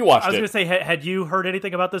 after you watched it, I was going to say, had you heard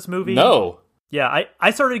anything about this movie? No. Yeah,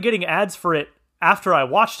 I started getting ads for it after I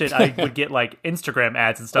watched it. I would get like Instagram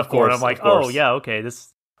ads and stuff for it. I'm like, okay, this.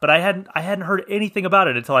 But I hadn't heard anything about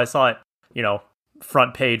it until I saw it,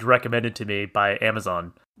 front page recommended to me by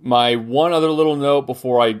Amazon. My one other little note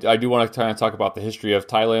before I do want to kind of talk about the history of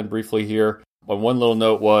Thailand briefly here. My one little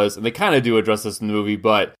note was, and they kind of do address this in the movie,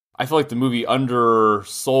 but I feel like the movie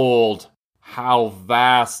undersold how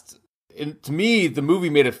vast. And to me, the movie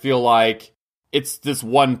made it feel like it's this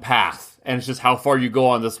one path, and it's just how far you go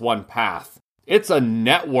on this one path. It's a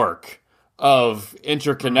network of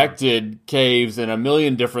interconnected caves and a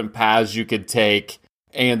million different paths you could take,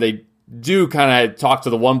 and they do kind of talk to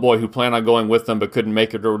the one boy who planned on going with them but couldn't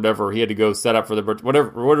make it or whatever. He had to go set up for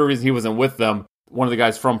whatever reason he wasn't with them. One of the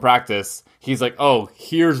guys from practice, he's like, oh,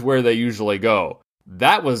 here's where they usually go.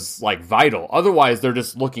 That was like vital. Otherwise, they're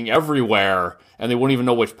just looking everywhere and they wouldn't even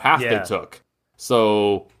know which path they took.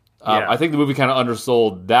 So I think the movie kind of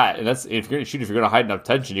undersold that. And that's, if you're going to heighten up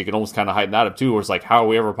tension, you can almost kind of heighten that up too, where it's like, how are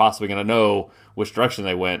we ever possibly going to know which direction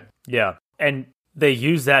they went? Yeah. And they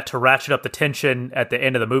use that to ratchet up the tension at the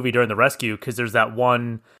end of the movie during the rescue, because there's that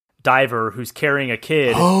one diver who's carrying a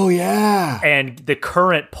kid. Oh, yeah. And the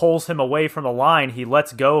current pulls him away from the line. He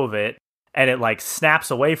lets go of it, and it, like,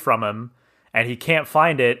 snaps away from him, and he can't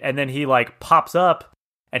find it. And then he, like, pops up,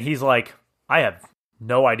 and he's like, I have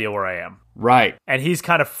no idea where I am. Right. And he's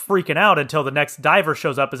kind of freaking out until the next diver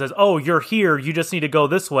shows up and says, oh, you're here. You just need to go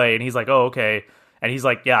this way. And he's like, oh, okay. And he's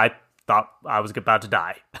like, yeah, I thought I was about to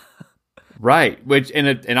die. Right,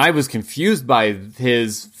 and I was confused by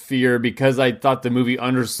his fear because I thought the movie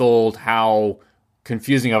undersold how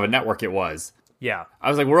confusing of a network it was. Yeah. I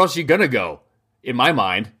was like, where else are you going to go? In my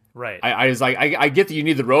mind. Right. I was like, I get that you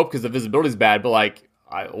need the rope because the visibility is bad, but like,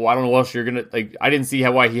 I don't know what else you're going to, like, I didn't see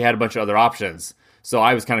why he had a bunch of other options. So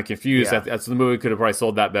I was kind of confused. Yeah. That's the movie could have probably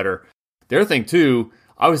sold that better. The other thing too,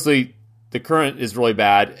 obviously the current is really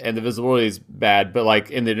bad and the visibility is bad, but like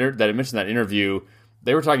that I mentioned that interview,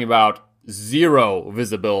 they were talking about zero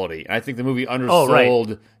visibility. And I think the movie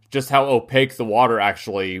undersold just how opaque the water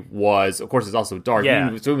actually was. Of course, it's also dark.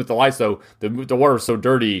 Yeah. Even with the lights, though, the water was so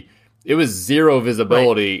dirty, it was zero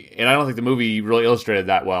visibility. And I don't think the movie really illustrated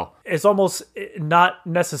that well. It's almost not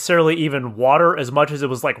necessarily even water as much as it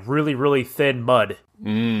was like really, really thin mud.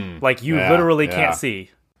 Like you literally can't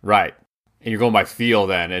see. Right. And you're going by feel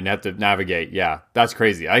then and have to navigate. Yeah, that's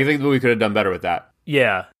crazy. I think the movie could have done better with that.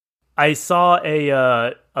 Yeah. I saw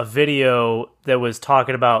a video that was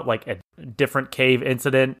talking about like a different cave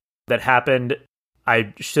incident that happened.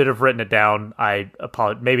 I should have written it down. I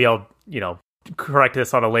apologize. Maybe I'll, correct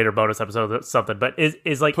this on a later bonus episode or something. But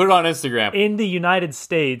is like, put it on Instagram. In the United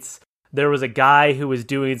States, there was a guy who was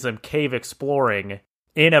doing some cave exploring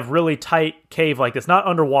in a really tight cave like this, not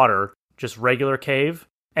underwater, just regular cave.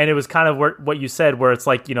 And it was kind of what you said, where it's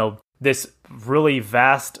like, this really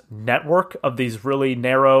vast network of these really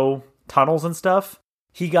narrow tunnels and stuff.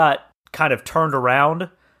 He got kind of turned around,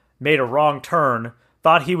 made a wrong turn,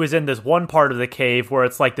 thought he was in this one part of the cave where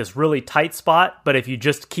it's like this really tight spot, but if you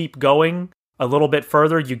just keep going a little bit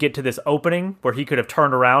further, you get to this opening where he could have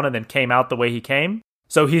turned around and then came out the way he came.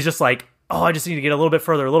 So he's just like, oh, I just need to get a little bit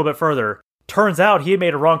further. Turns out he had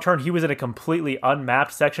made a wrong turn. He was in a completely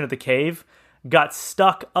unmapped section of the cave, got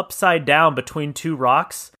stuck upside down between two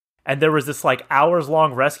rocks, and there was this like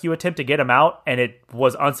hours-long rescue attempt to get him out, and it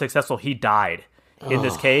was unsuccessful. He died in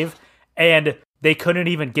this cave, and they couldn't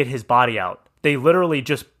even get his body out. They literally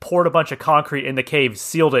just poured a bunch of concrete in the cave,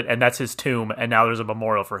 sealed it, and that's his tomb, and now there's a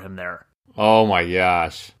memorial for him there. Oh my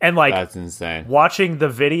gosh. And like, that's insane. Watching the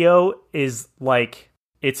video is like,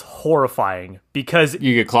 it's horrifying because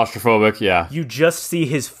you get claustrophobic, yeah. You just see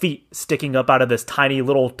his feet sticking up out of this tiny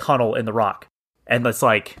little tunnel in the rock. And it's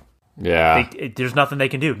like, yeah, there's nothing they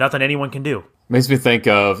can do. Nothing anyone can do. Makes me think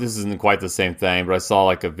of, this isn't quite the same thing, but I saw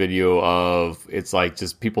like a video of, it's like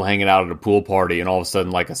just people hanging out at a pool party, and all of a sudden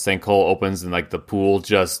like a sinkhole opens and like the pool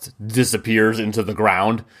just disappears into the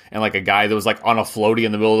ground, and like a guy that was like on a floaty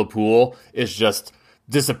in the middle of the pool is just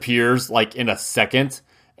disappears like in a second,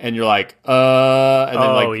 and you're like, and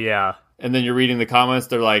then yeah. And then you're reading the comments,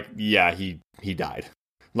 they're like, yeah, he died.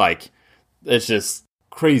 Like, it's just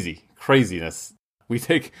craziness. We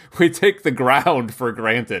take the ground for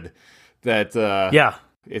granted that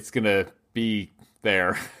it's gonna be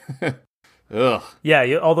there. Ugh.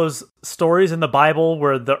 Yeah, all those stories in the Bible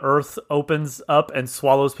where the earth opens up and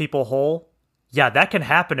swallows people whole. Yeah, that can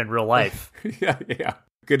happen in real life. yeah.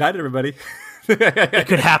 Good night, everybody. It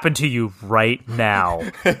could happen to you right now.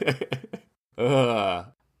 Oh,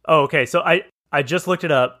 okay. So I just looked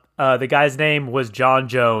it up. The guy's name was John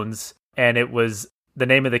Jones, and the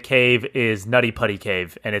name of the cave is Nutty Putty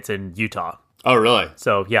Cave, and it's in Utah. Oh, really?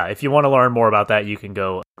 So, yeah, if you want to learn more about that, you can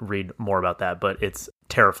go read more about that, but it's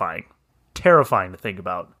terrifying. Terrifying to think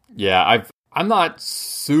about. Yeah, I'm not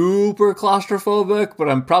super claustrophobic, but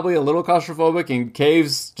I'm probably a little claustrophobic in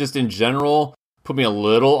caves just in general. put me a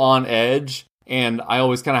little on edge. And I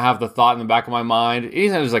always kind of have the thought in the back of my mind,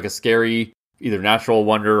 anytime there's like a scary, either natural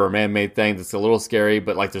wonder or man-made thing that's a little scary,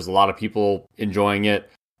 but like there's a lot of people enjoying it,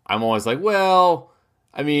 I'm always like, well,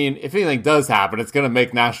 I mean, if anything does happen, it's going to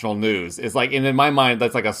make national news. It's like, and in my mind,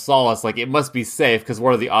 that's like a solace. Like, it must be safe because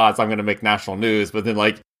what are the odds I'm going to make national news? But then,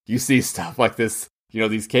 like, you see stuff like this,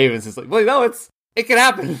 these cave-ins. It's like, well, no, it can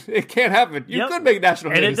happen. It can't happen. You could make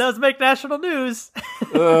national news. And it does make national news.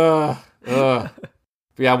 But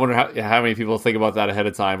yeah, I wonder how many people think about that ahead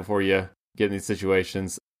of time before you get in these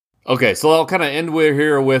situations. Okay, so I'll kind of end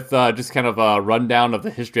here with just kind of a rundown of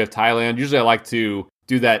the history of Thailand. Usually I like to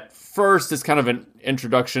do that first as kind of an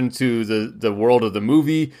introduction to the world of the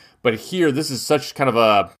movie. But here, this is such kind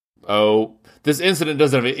of this incident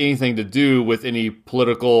doesn't have anything to do with any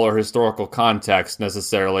political or historical context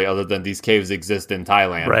necessarily, other than these caves exist in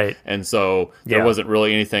Thailand. Right. And so there wasn't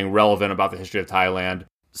really anything relevant about the history of Thailand.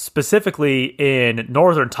 Specifically in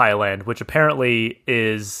northern Thailand, which apparently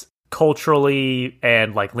is culturally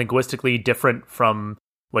and like linguistically different from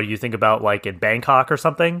what you think about like in Bangkok or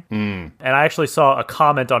something. And I actually saw a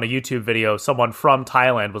comment on a YouTube video. Someone from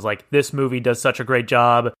Thailand was like, this movie does such a great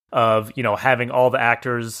job of, having all the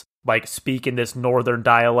actors like speak in this northern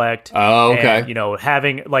dialect. Oh, okay. And,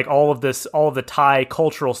 having like all of the Thai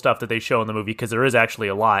cultural stuff that they show in the movie, because there is actually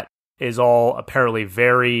a lot, is all apparently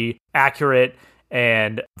very accurate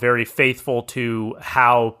and very faithful to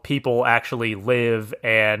how people actually live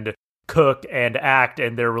and cook and act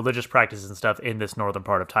and their religious practices and stuff in this northern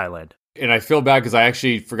part of Thailand. And I feel bad because I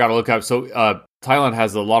actually forgot to look up. So Thailand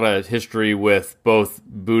has a lot of history with both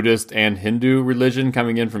Buddhist and Hindu religion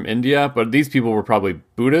coming in from India, but these people were probably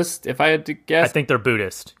Buddhist, if I had to guess. I think they're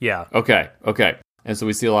Buddhist, yeah. Okay. And so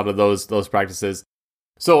we see a lot of those practices.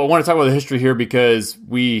 So I want to talk about the history here because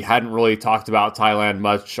we hadn't really talked about Thailand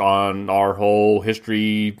much on our whole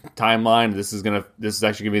history timeline. This is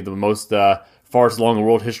actually gonna be the most farthest along the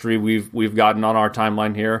world history we've gotten on our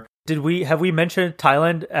timeline here. Have we mentioned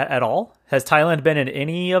Thailand at all? Has Thailand been in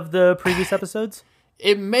any of the previous episodes?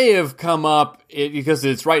 It may have come up because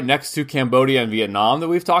it's right next to Cambodia and Vietnam that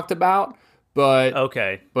we've talked about. But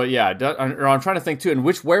okay, but yeah, I'm trying to think too. And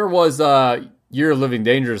where was Year of Living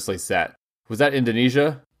Dangerously set? Was that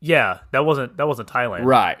Indonesia? Yeah, that wasn't Thailand.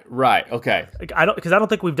 Right. Okay. I don't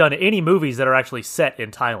think we've done any movies that are actually set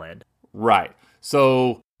in Thailand. Right.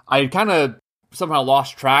 So I kind of somehow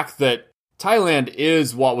lost track that Thailand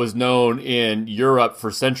is what was known in Europe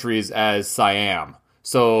for centuries as Siam.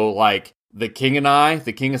 So like the King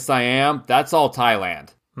of Siam, that's all Thailand.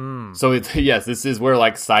 So yes, this is where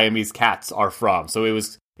like Siamese cats are from. So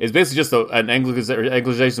it's basically just an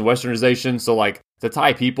Anglicization, Westernization. So like the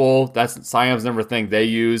Thai people, Siam's never thing they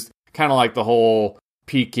used. Kind of like the whole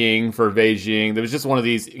Peking for Beijing. There was just one of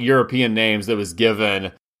these European names that was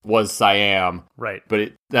given was Siam. Right.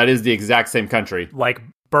 But that is the exact same country. Like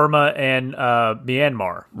Burma and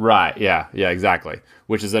Myanmar. Right. Yeah, exactly.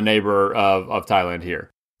 Which is a neighbor of Thailand here.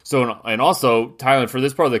 So, and also Thailand, for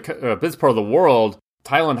this part of the world,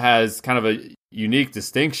 Thailand has kind of a unique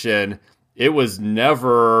distinction. It was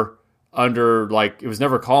never it was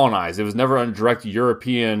never colonized. It was never under direct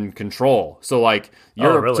European control. So like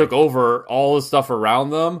Europe took over all the stuff around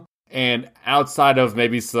them, and outside of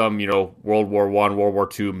maybe some, World War I, World War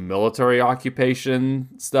II military occupation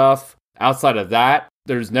stuff, outside of that,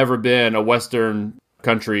 there's never been a Western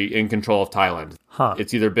country in control of Thailand.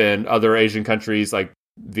 It's either been other Asian countries like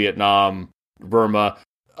Vietnam, Burma.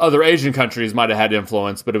 Other Asian countries might have had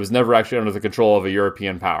influence, but it was never actually under the control of a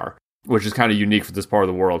European power, which is kind of unique for this part of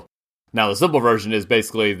the world. Now, the simple version is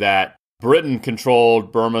basically that Britain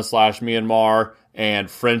controlled Burma / Myanmar,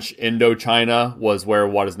 and French Indochina was where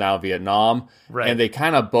what is now Vietnam. Right. And they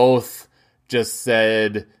kind of both just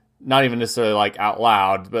said, not even necessarily like out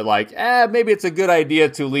loud, but like, maybe it's a good idea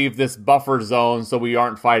to leave this buffer zone so we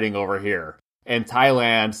aren't fighting over here. And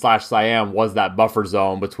Thailand / Siam was that buffer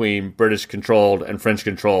zone between British-controlled and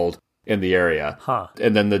French-controlled in the area.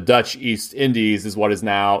 And then the Dutch East Indies is what is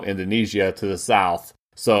now Indonesia to the south.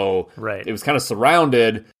 So It was kind of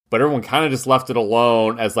surrounded, but everyone kind of just left it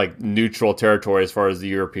alone as like neutral territory as far as the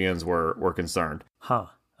Europeans were concerned.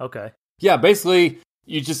 Okay. Yeah, basically,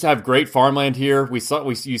 you just have great farmland here. You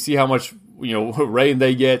see how much rain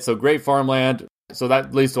they get, so great farmland. So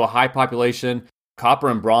that leads to a high population. Copper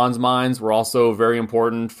and bronze mines were also very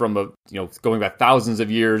important from going back thousands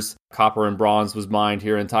of years. Copper and bronze was mined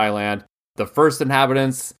here in Thailand. The first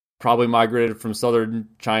inhabitants probably migrated from southern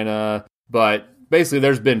China, but basically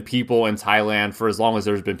there's been people in Thailand for as long as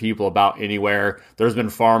there's been people about anywhere. There's been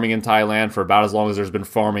farming in Thailand for about as long as there's been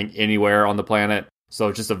farming anywhere on the planet. So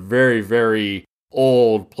it's just a very, very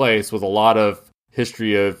old place with a lot of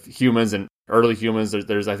history of humans and early humans.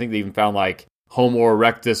 There's I think they even found like Homo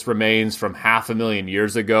erectus remains from 500,000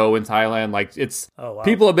 years ago in Thailand. Like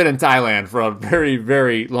people have been in Thailand for a very,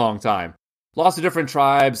 very long time. Lots of different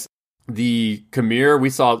tribes. The Khmer,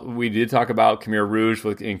 we did talk about Khmer Rouge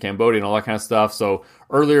in Cambodia and all that kind of stuff. So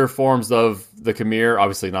earlier forms of the Khmer,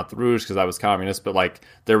 obviously not the Rouge because that was communist, but like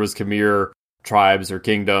there was Khmer tribes or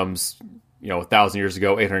kingdoms, 1,000 years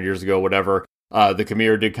ago, 800 years ago, whatever. The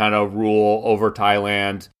Khmer did kind of rule over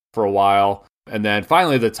Thailand for a while. And then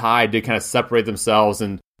finally the Thai did kind of separate themselves,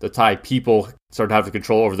 and the Thai people started to have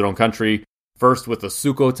control over their own country. First with the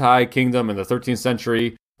Sukhothai kingdom in the 13th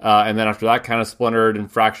century. And then after that kind of splintered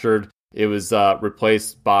and fractured, it was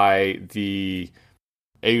replaced by the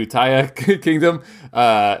Ayutthaya kingdom,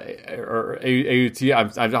 or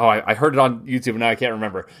Ayutthaya. I heard it on YouTube and now I can't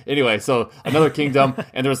remember. Anyway, so another kingdom,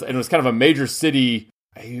 and it was kind of a major city.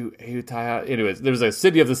 Ayutthaya. Anyways, there was a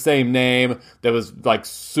city of the same name that was like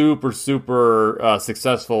super, super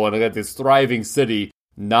successful, and it got this thriving city.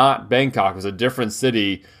 Not Bangkok. It was a different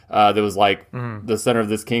city that was like the center of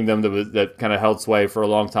this kingdom that kind of held sway for a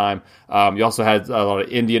long time. You also had a lot of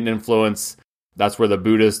Indian influence. That's where the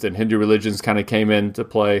Buddhist and Hindu religions kind of came into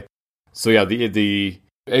play. So yeah, the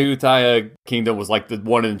Ayutthaya kingdom was like the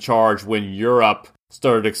one in charge when Europe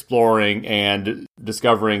started exploring and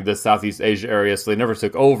discovering the Southeast Asia area. So they never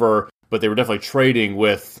took over, but they were definitely trading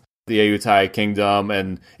with the Ayutthaya kingdom,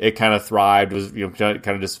 and it kind of thrived. It was kind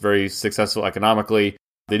of just very successful economically.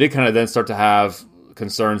 They did kind of then start to have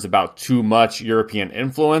concerns about too much European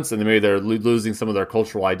influence, and maybe they're losing some of their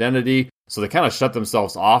cultural identity. So they kind of shut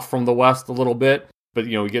themselves off from the West a little bit. But,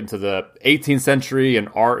 we get into the 18th century, and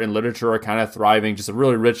art and literature are kind of thriving, just a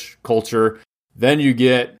really rich culture. Then you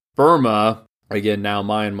get Burma, again, now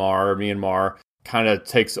Myanmar, kind of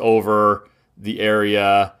takes over the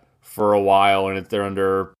area for a while, and they're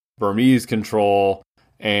under Burmese control.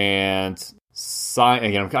 And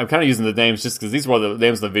again, I'm kind of using the names just because these were the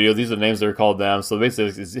names of the video. These are the names they're called them. So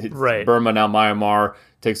basically, it's right. Burma, now Myanmar,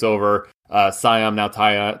 takes over. Siam, now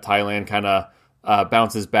Thailand, kind of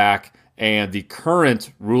bounces back. And the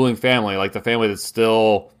current ruling family, like the family that's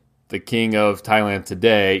still the king of Thailand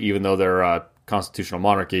today, even though they're a constitutional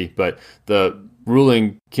monarchy, but the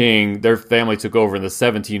ruling king, their family took over in the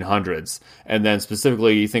 1700s. And then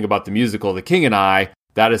specifically, you think about the musical The King and I,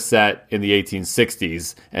 that is set in the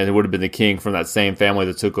 1860s, and it would have been the king from that same family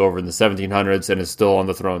that took over in the 1700s and is still on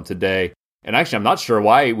the throne today. And actually, I'm not sure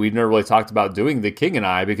why we never really talked about doing The King and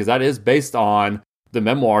I, because that is based on the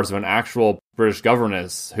memoirs of an actual British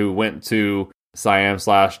governess who went to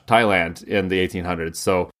Siam/Thailand in the 1800s.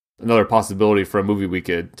 So another possibility for a movie we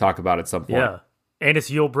could talk about at some point. Yeah. And it's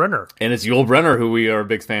Yul Brynner. And it's Yul Brynner, who we are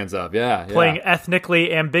big fans of. Yeah. Playing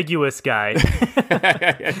ethnically ambiguous guy.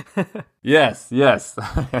 Yes.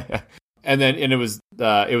 And it was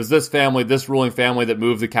this family, this ruling family, that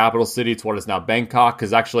moved the capital city to what is now Bangkok,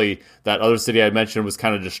 because actually that other city I mentioned was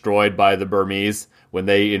kind of destroyed by the Burmese when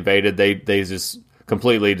they invaded. They just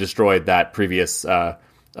completely destroyed that previous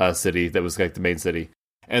city that was like the main city.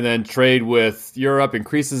 And then trade with Europe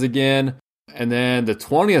increases again. And then the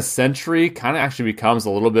 20th century kind of actually becomes a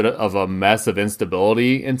little bit of a mess of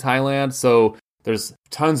instability in Thailand. So there's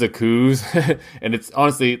tons of coups. And it's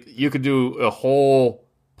honestly, you could do a whole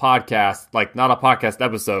podcast, like not a podcast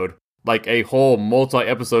episode, like a whole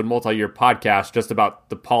multi-episode, multi-year podcast just about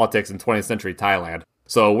the politics in 20th century Thailand.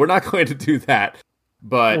 So we're not going to do that.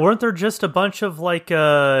 But weren't there just a bunch of like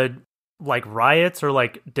riots or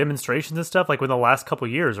like demonstrations and stuff like within the last couple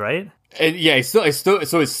of years, right? And yeah,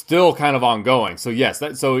 it's still kind of ongoing. So yes,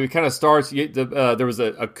 so it kind of starts. There was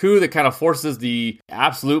a coup that kind of forces the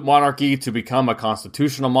absolute monarchy to become a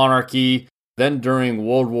constitutional monarchy. Then during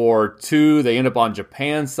World War II, they end up on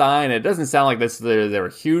Japan's side. And it doesn't sound like they're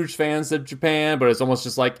huge fans of Japan, but it's almost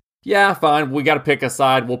just like, yeah, fine, we got to pick a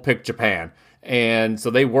side. We'll pick Japan. And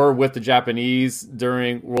so they were with the Japanese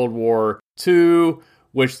during World War II,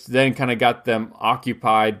 which then kind of got them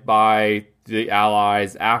occupied by the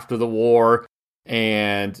Allies after the war.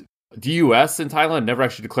 And the U.S. and Thailand never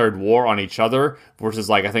actually declared war on each other, versus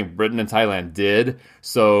like I think Britain and Thailand did.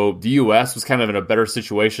 So the U.S. was kind of in a better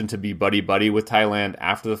situation to be buddy-buddy with Thailand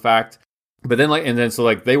after the fact. But then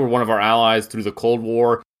they were one of our allies through the Cold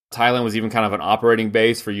War. Thailand was even kind of an operating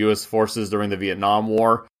base for U.S. forces during the Vietnam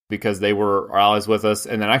War, because they were our allies with us.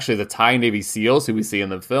 And then actually the Thai Navy SEALs, who we see in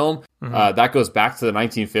the film, that goes back to the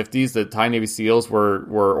 1950s. The Thai Navy SEALs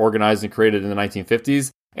were organized and created in the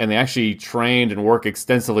 1950s. And they actually trained and work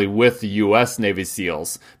extensively with the U.S. Navy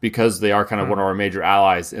SEALs, because they are kind of one of our major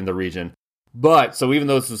allies in the region. But, so even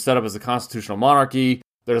though this was set up as a constitutional monarchy,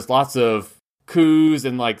 there's lots of coups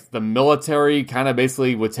and like the military kind of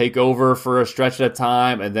basically would take over for a stretch at a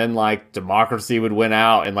time, and then like democracy would win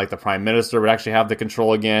out and like the prime minister would actually have the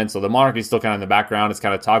control again. So the monarchy's still kind of in the background. It's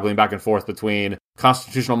kind of toggling back and forth between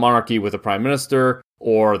constitutional monarchy with a prime minister,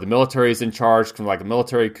 or the military's in charge, kind of like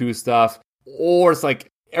military coup stuff, or it's like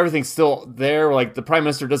everything's still there. Like the prime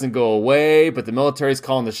minister doesn't go away, but the military's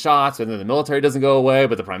calling the shots, and then the military doesn't go away,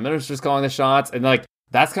 but the prime minister's calling the shots. And like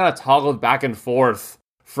that's kind of toggled back and forth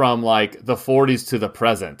from like the 40s to the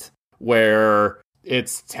present, where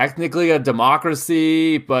it's technically a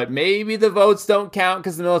democracy, but maybe the votes don't count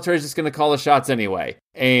because the military is just going to call the shots anyway.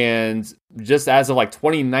 And just as of like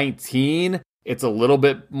 2019, it's a little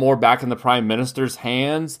bit more back in the prime minister's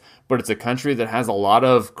hands, but it's a country that has a lot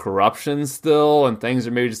of corruption still, and things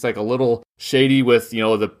are maybe just like a little shady with, you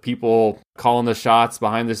know, the people calling the shots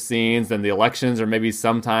behind the scenes, and the elections are maybe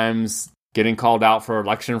sometimes getting called out for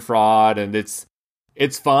election fraud, and it's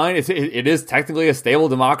fine. It is technically a stable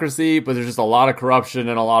democracy, but there's just a lot of corruption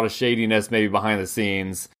and a lot of shadiness maybe behind the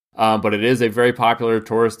scenes. But it is a very popular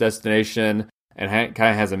tourist destination, and kind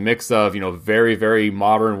of has a mix of, you know, very, very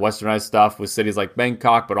modern westernized stuff with cities like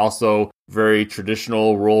Bangkok, but also very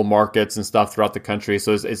traditional rural markets and stuff throughout the country.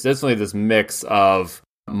 So it's definitely this mix of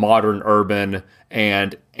modern urban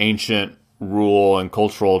and ancient rural and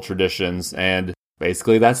cultural traditions. And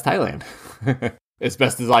basically that's Thailand. As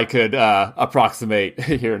best as I could approximate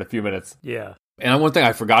here in a few minutes. Yeah. And one thing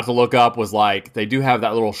I forgot to look up was like, they do have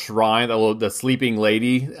that little shrine, the sleeping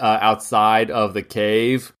lady outside of the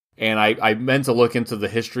cave. And I meant to look into the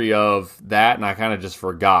history of that, and I kind of just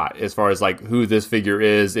forgot as far as like who this figure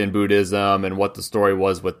is in Buddhism and what the story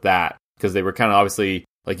was with that. Because they were kind of obviously,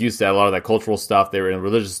 like you said, a lot of that cultural stuff. They were in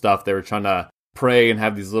religious stuff. They were trying to pray and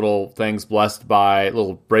have these little things blessed by,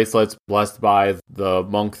 little bracelets blessed by the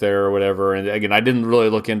monk there or whatever. And again, I didn't really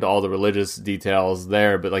look into all the religious details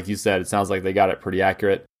there, but like you said, it sounds like they got it pretty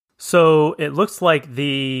accurate. So it looks like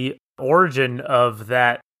the origin of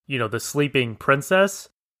that, you know, the sleeping princess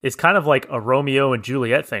is kind of like a Romeo and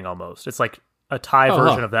Juliet thing almost. It's like a Thai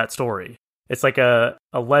version of that story. It's like a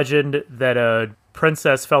legend that a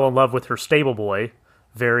princess fell in love with her stable boy,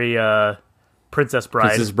 very Princess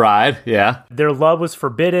Bride, yeah. Their love was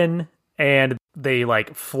forbidden, and they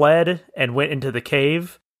like fled and went into the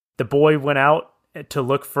cave. The boy went out to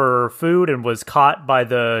look for food and was caught by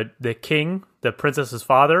the king, the princess's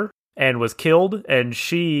father, and was killed. And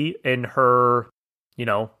she, in her, you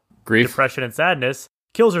know, grief, depression, and sadness,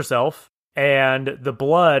 kills herself. And the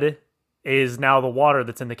blood is now the water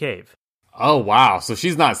that's in the cave. Oh wow! So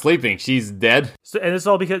she's not sleeping; she's dead. So, and it's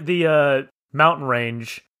all because the mountain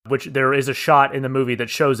range, which there is a shot in the movie that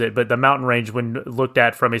shows it, but the mountain range, when looked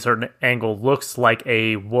at from a certain angle, looks like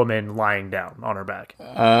a woman lying down on her back.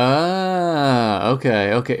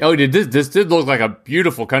 Okay. Oh, this did look like a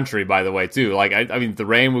beautiful country, by the way, too. Like, I mean, the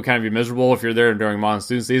rain would kind of be miserable if you're there during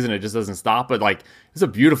monsoon season. It just doesn't stop, but like, it's a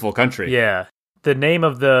beautiful country. Yeah. The name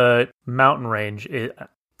of the mountain range,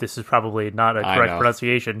 this is probably not a correct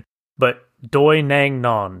pronunciation, but Doi Nang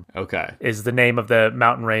Non is the name of the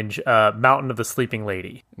mountain range, Mountain of the Sleeping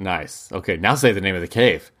Lady. Nice. Okay, now say the name of the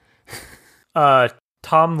cave.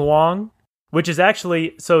 Tom Luang, which is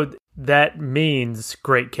actually, so that means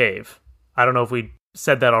Great Cave. I don't know if we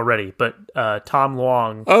said that already, but Tom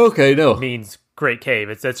Luang means Great Cave.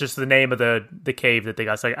 That's just the name of the cave that they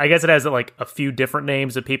got. So I guess it has like a few different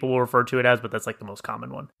names that people will refer to it as, but that's like the most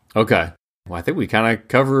common one. Okay. Well, I think we kind of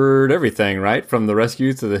covered everything, right? From the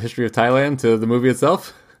rescue to the history of Thailand to the movie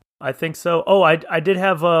itself. I think so. Oh, I did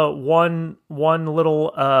have one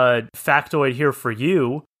little factoid here for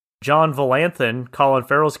you. John Valanthan, Colin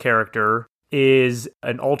Farrell's character, is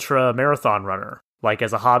an ultra marathon runner, like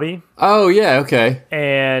as a hobby. Oh, yeah, okay.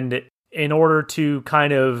 And in order to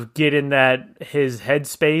kind of get in his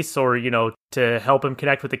headspace, or, you know, to help him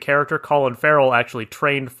connect with the character, Colin Farrell actually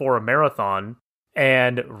trained for a marathon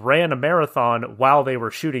and ran a marathon while they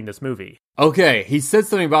were shooting this movie. Okay, he said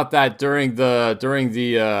something about that during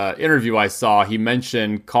the interview I saw. He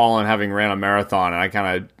mentioned Colin having ran a marathon, and I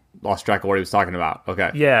kind of lost track of what he was talking about.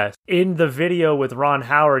 Okay. Yeah. In the video with Ron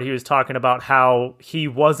Howard, he was talking about how he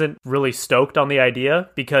wasn't really stoked on the idea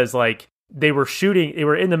because, like, they were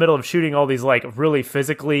in the middle of shooting all these like really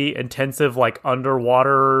physically intensive like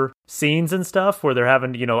underwater scenes and stuff where they're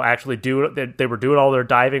having, you know, actually they were doing all their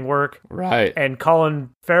diving work. Right. And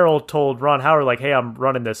Colin Farrell told Ron Howard like, "Hey, I'm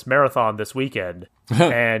running this marathon this weekend."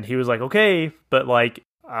 And he was like, "Okay, but like,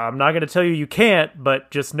 I'm not going to tell you can't,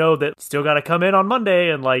 but just know that still got to come in on Monday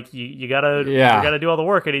and like you got to do all the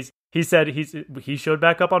work." And he said he showed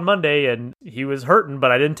back up on Monday and he was hurting, but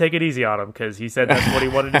I didn't take it easy on him because he said that's what he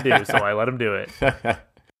wanted to do, so I let him do it.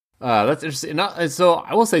 That's interesting. So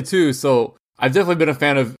I will say too. So I've definitely been a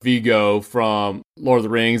fan of Viggo from Lord of the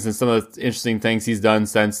Rings and some of the interesting things he's done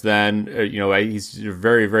since then. He's a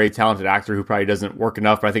very, very talented actor who probably doesn't work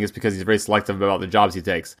enough, but I think it's because he's very selective about the jobs he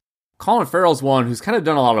takes. Colin Farrell's one who's kind of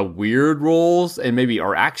done a lot of weird roles and maybe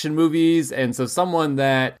are action movies, and so someone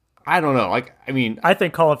that, I don't know, I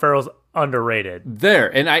think Colin Farrell's underrated.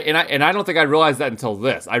 And I don't think I realized that until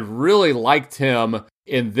this. I really liked him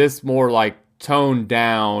in this more like toned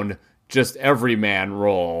down, just everyman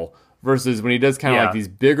role. Versus when he does kind of like these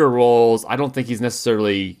bigger roles, I don't think he's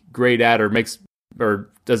necessarily great at or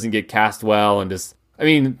doesn't get cast well. And just,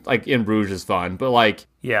 like In Bruges is fun, but like,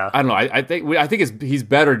 I don't know. I think he's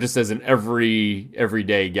better just as an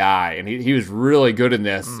everyday guy, and he was really good in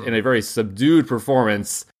this in a very subdued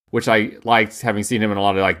performance, which I liked having seen him in a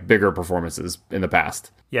lot of like bigger performances in the past.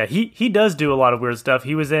 Yeah, he does do a lot of weird stuff.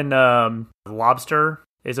 He was in Lobster.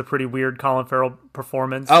 Is a pretty weird Colin Farrell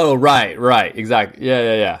performance. Oh, right, exactly.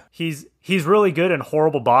 Yeah. He's really good in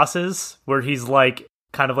Horrible Bosses, where he's like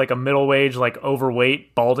kind of like a middle-aged, like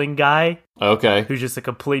overweight, balding guy. Okay. Who's just a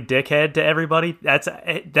complete dickhead to everybody. That's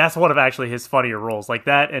one of actually his funnier roles. Like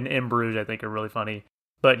that and In Bruges, I think, are really funny.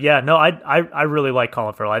 But yeah, no, I really like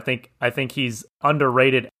Colin Farrell. I think he's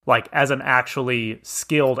underrated, like as an actually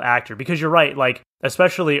skilled actor, because you're right, like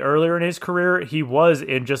especially earlier in his career, he was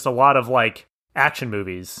in just a lot of like action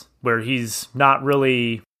movies where he's not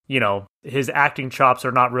really, his acting chops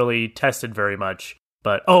are not really tested very much.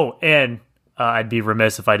 But I'd be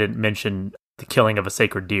remiss if I didn't mention The Killing of a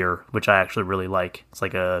Sacred Deer, which I actually really like. It's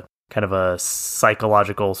like a kind of a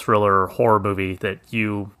psychological thriller horror movie that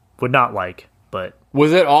you would not like. But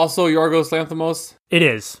was it also Yorgos Lanthimos? It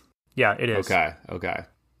is. Yeah, it is. Okay.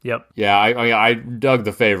 Yep. Yeah, I dug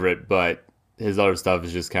The Favorite, but his other stuff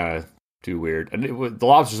is just kind of too weird. And The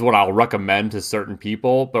Lobster is what I'll recommend to certain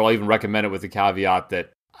people, but I'll even recommend it with the caveat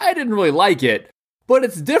that I didn't really like it, but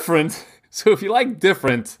it's different. So if you like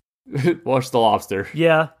different, watch The Lobster.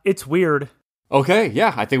 Yeah, it's weird. Okay,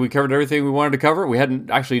 yeah, I think we covered everything we wanted to cover. We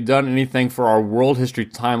hadn't actually done anything for our world history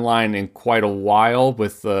timeline in quite a while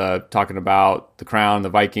with talking about the Crown, the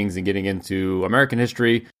Vikings, and getting into American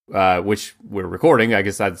history, which we're recording. I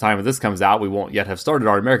guess at the time of this comes out, we won't yet have started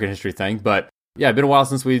our American history thing, but yeah, it's been a while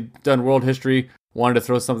since we've done world history. Wanted to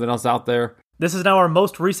throw something else out there. This is now our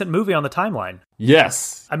most recent movie on the timeline.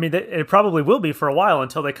 Yes. It probably will be for a while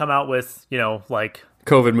until they come out with, like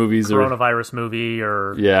COVID movies coronavirus movie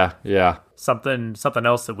or something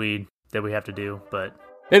else that we have to do. But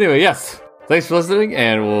anyway, yes. Thanks for listening,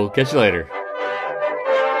 and we'll catch you later.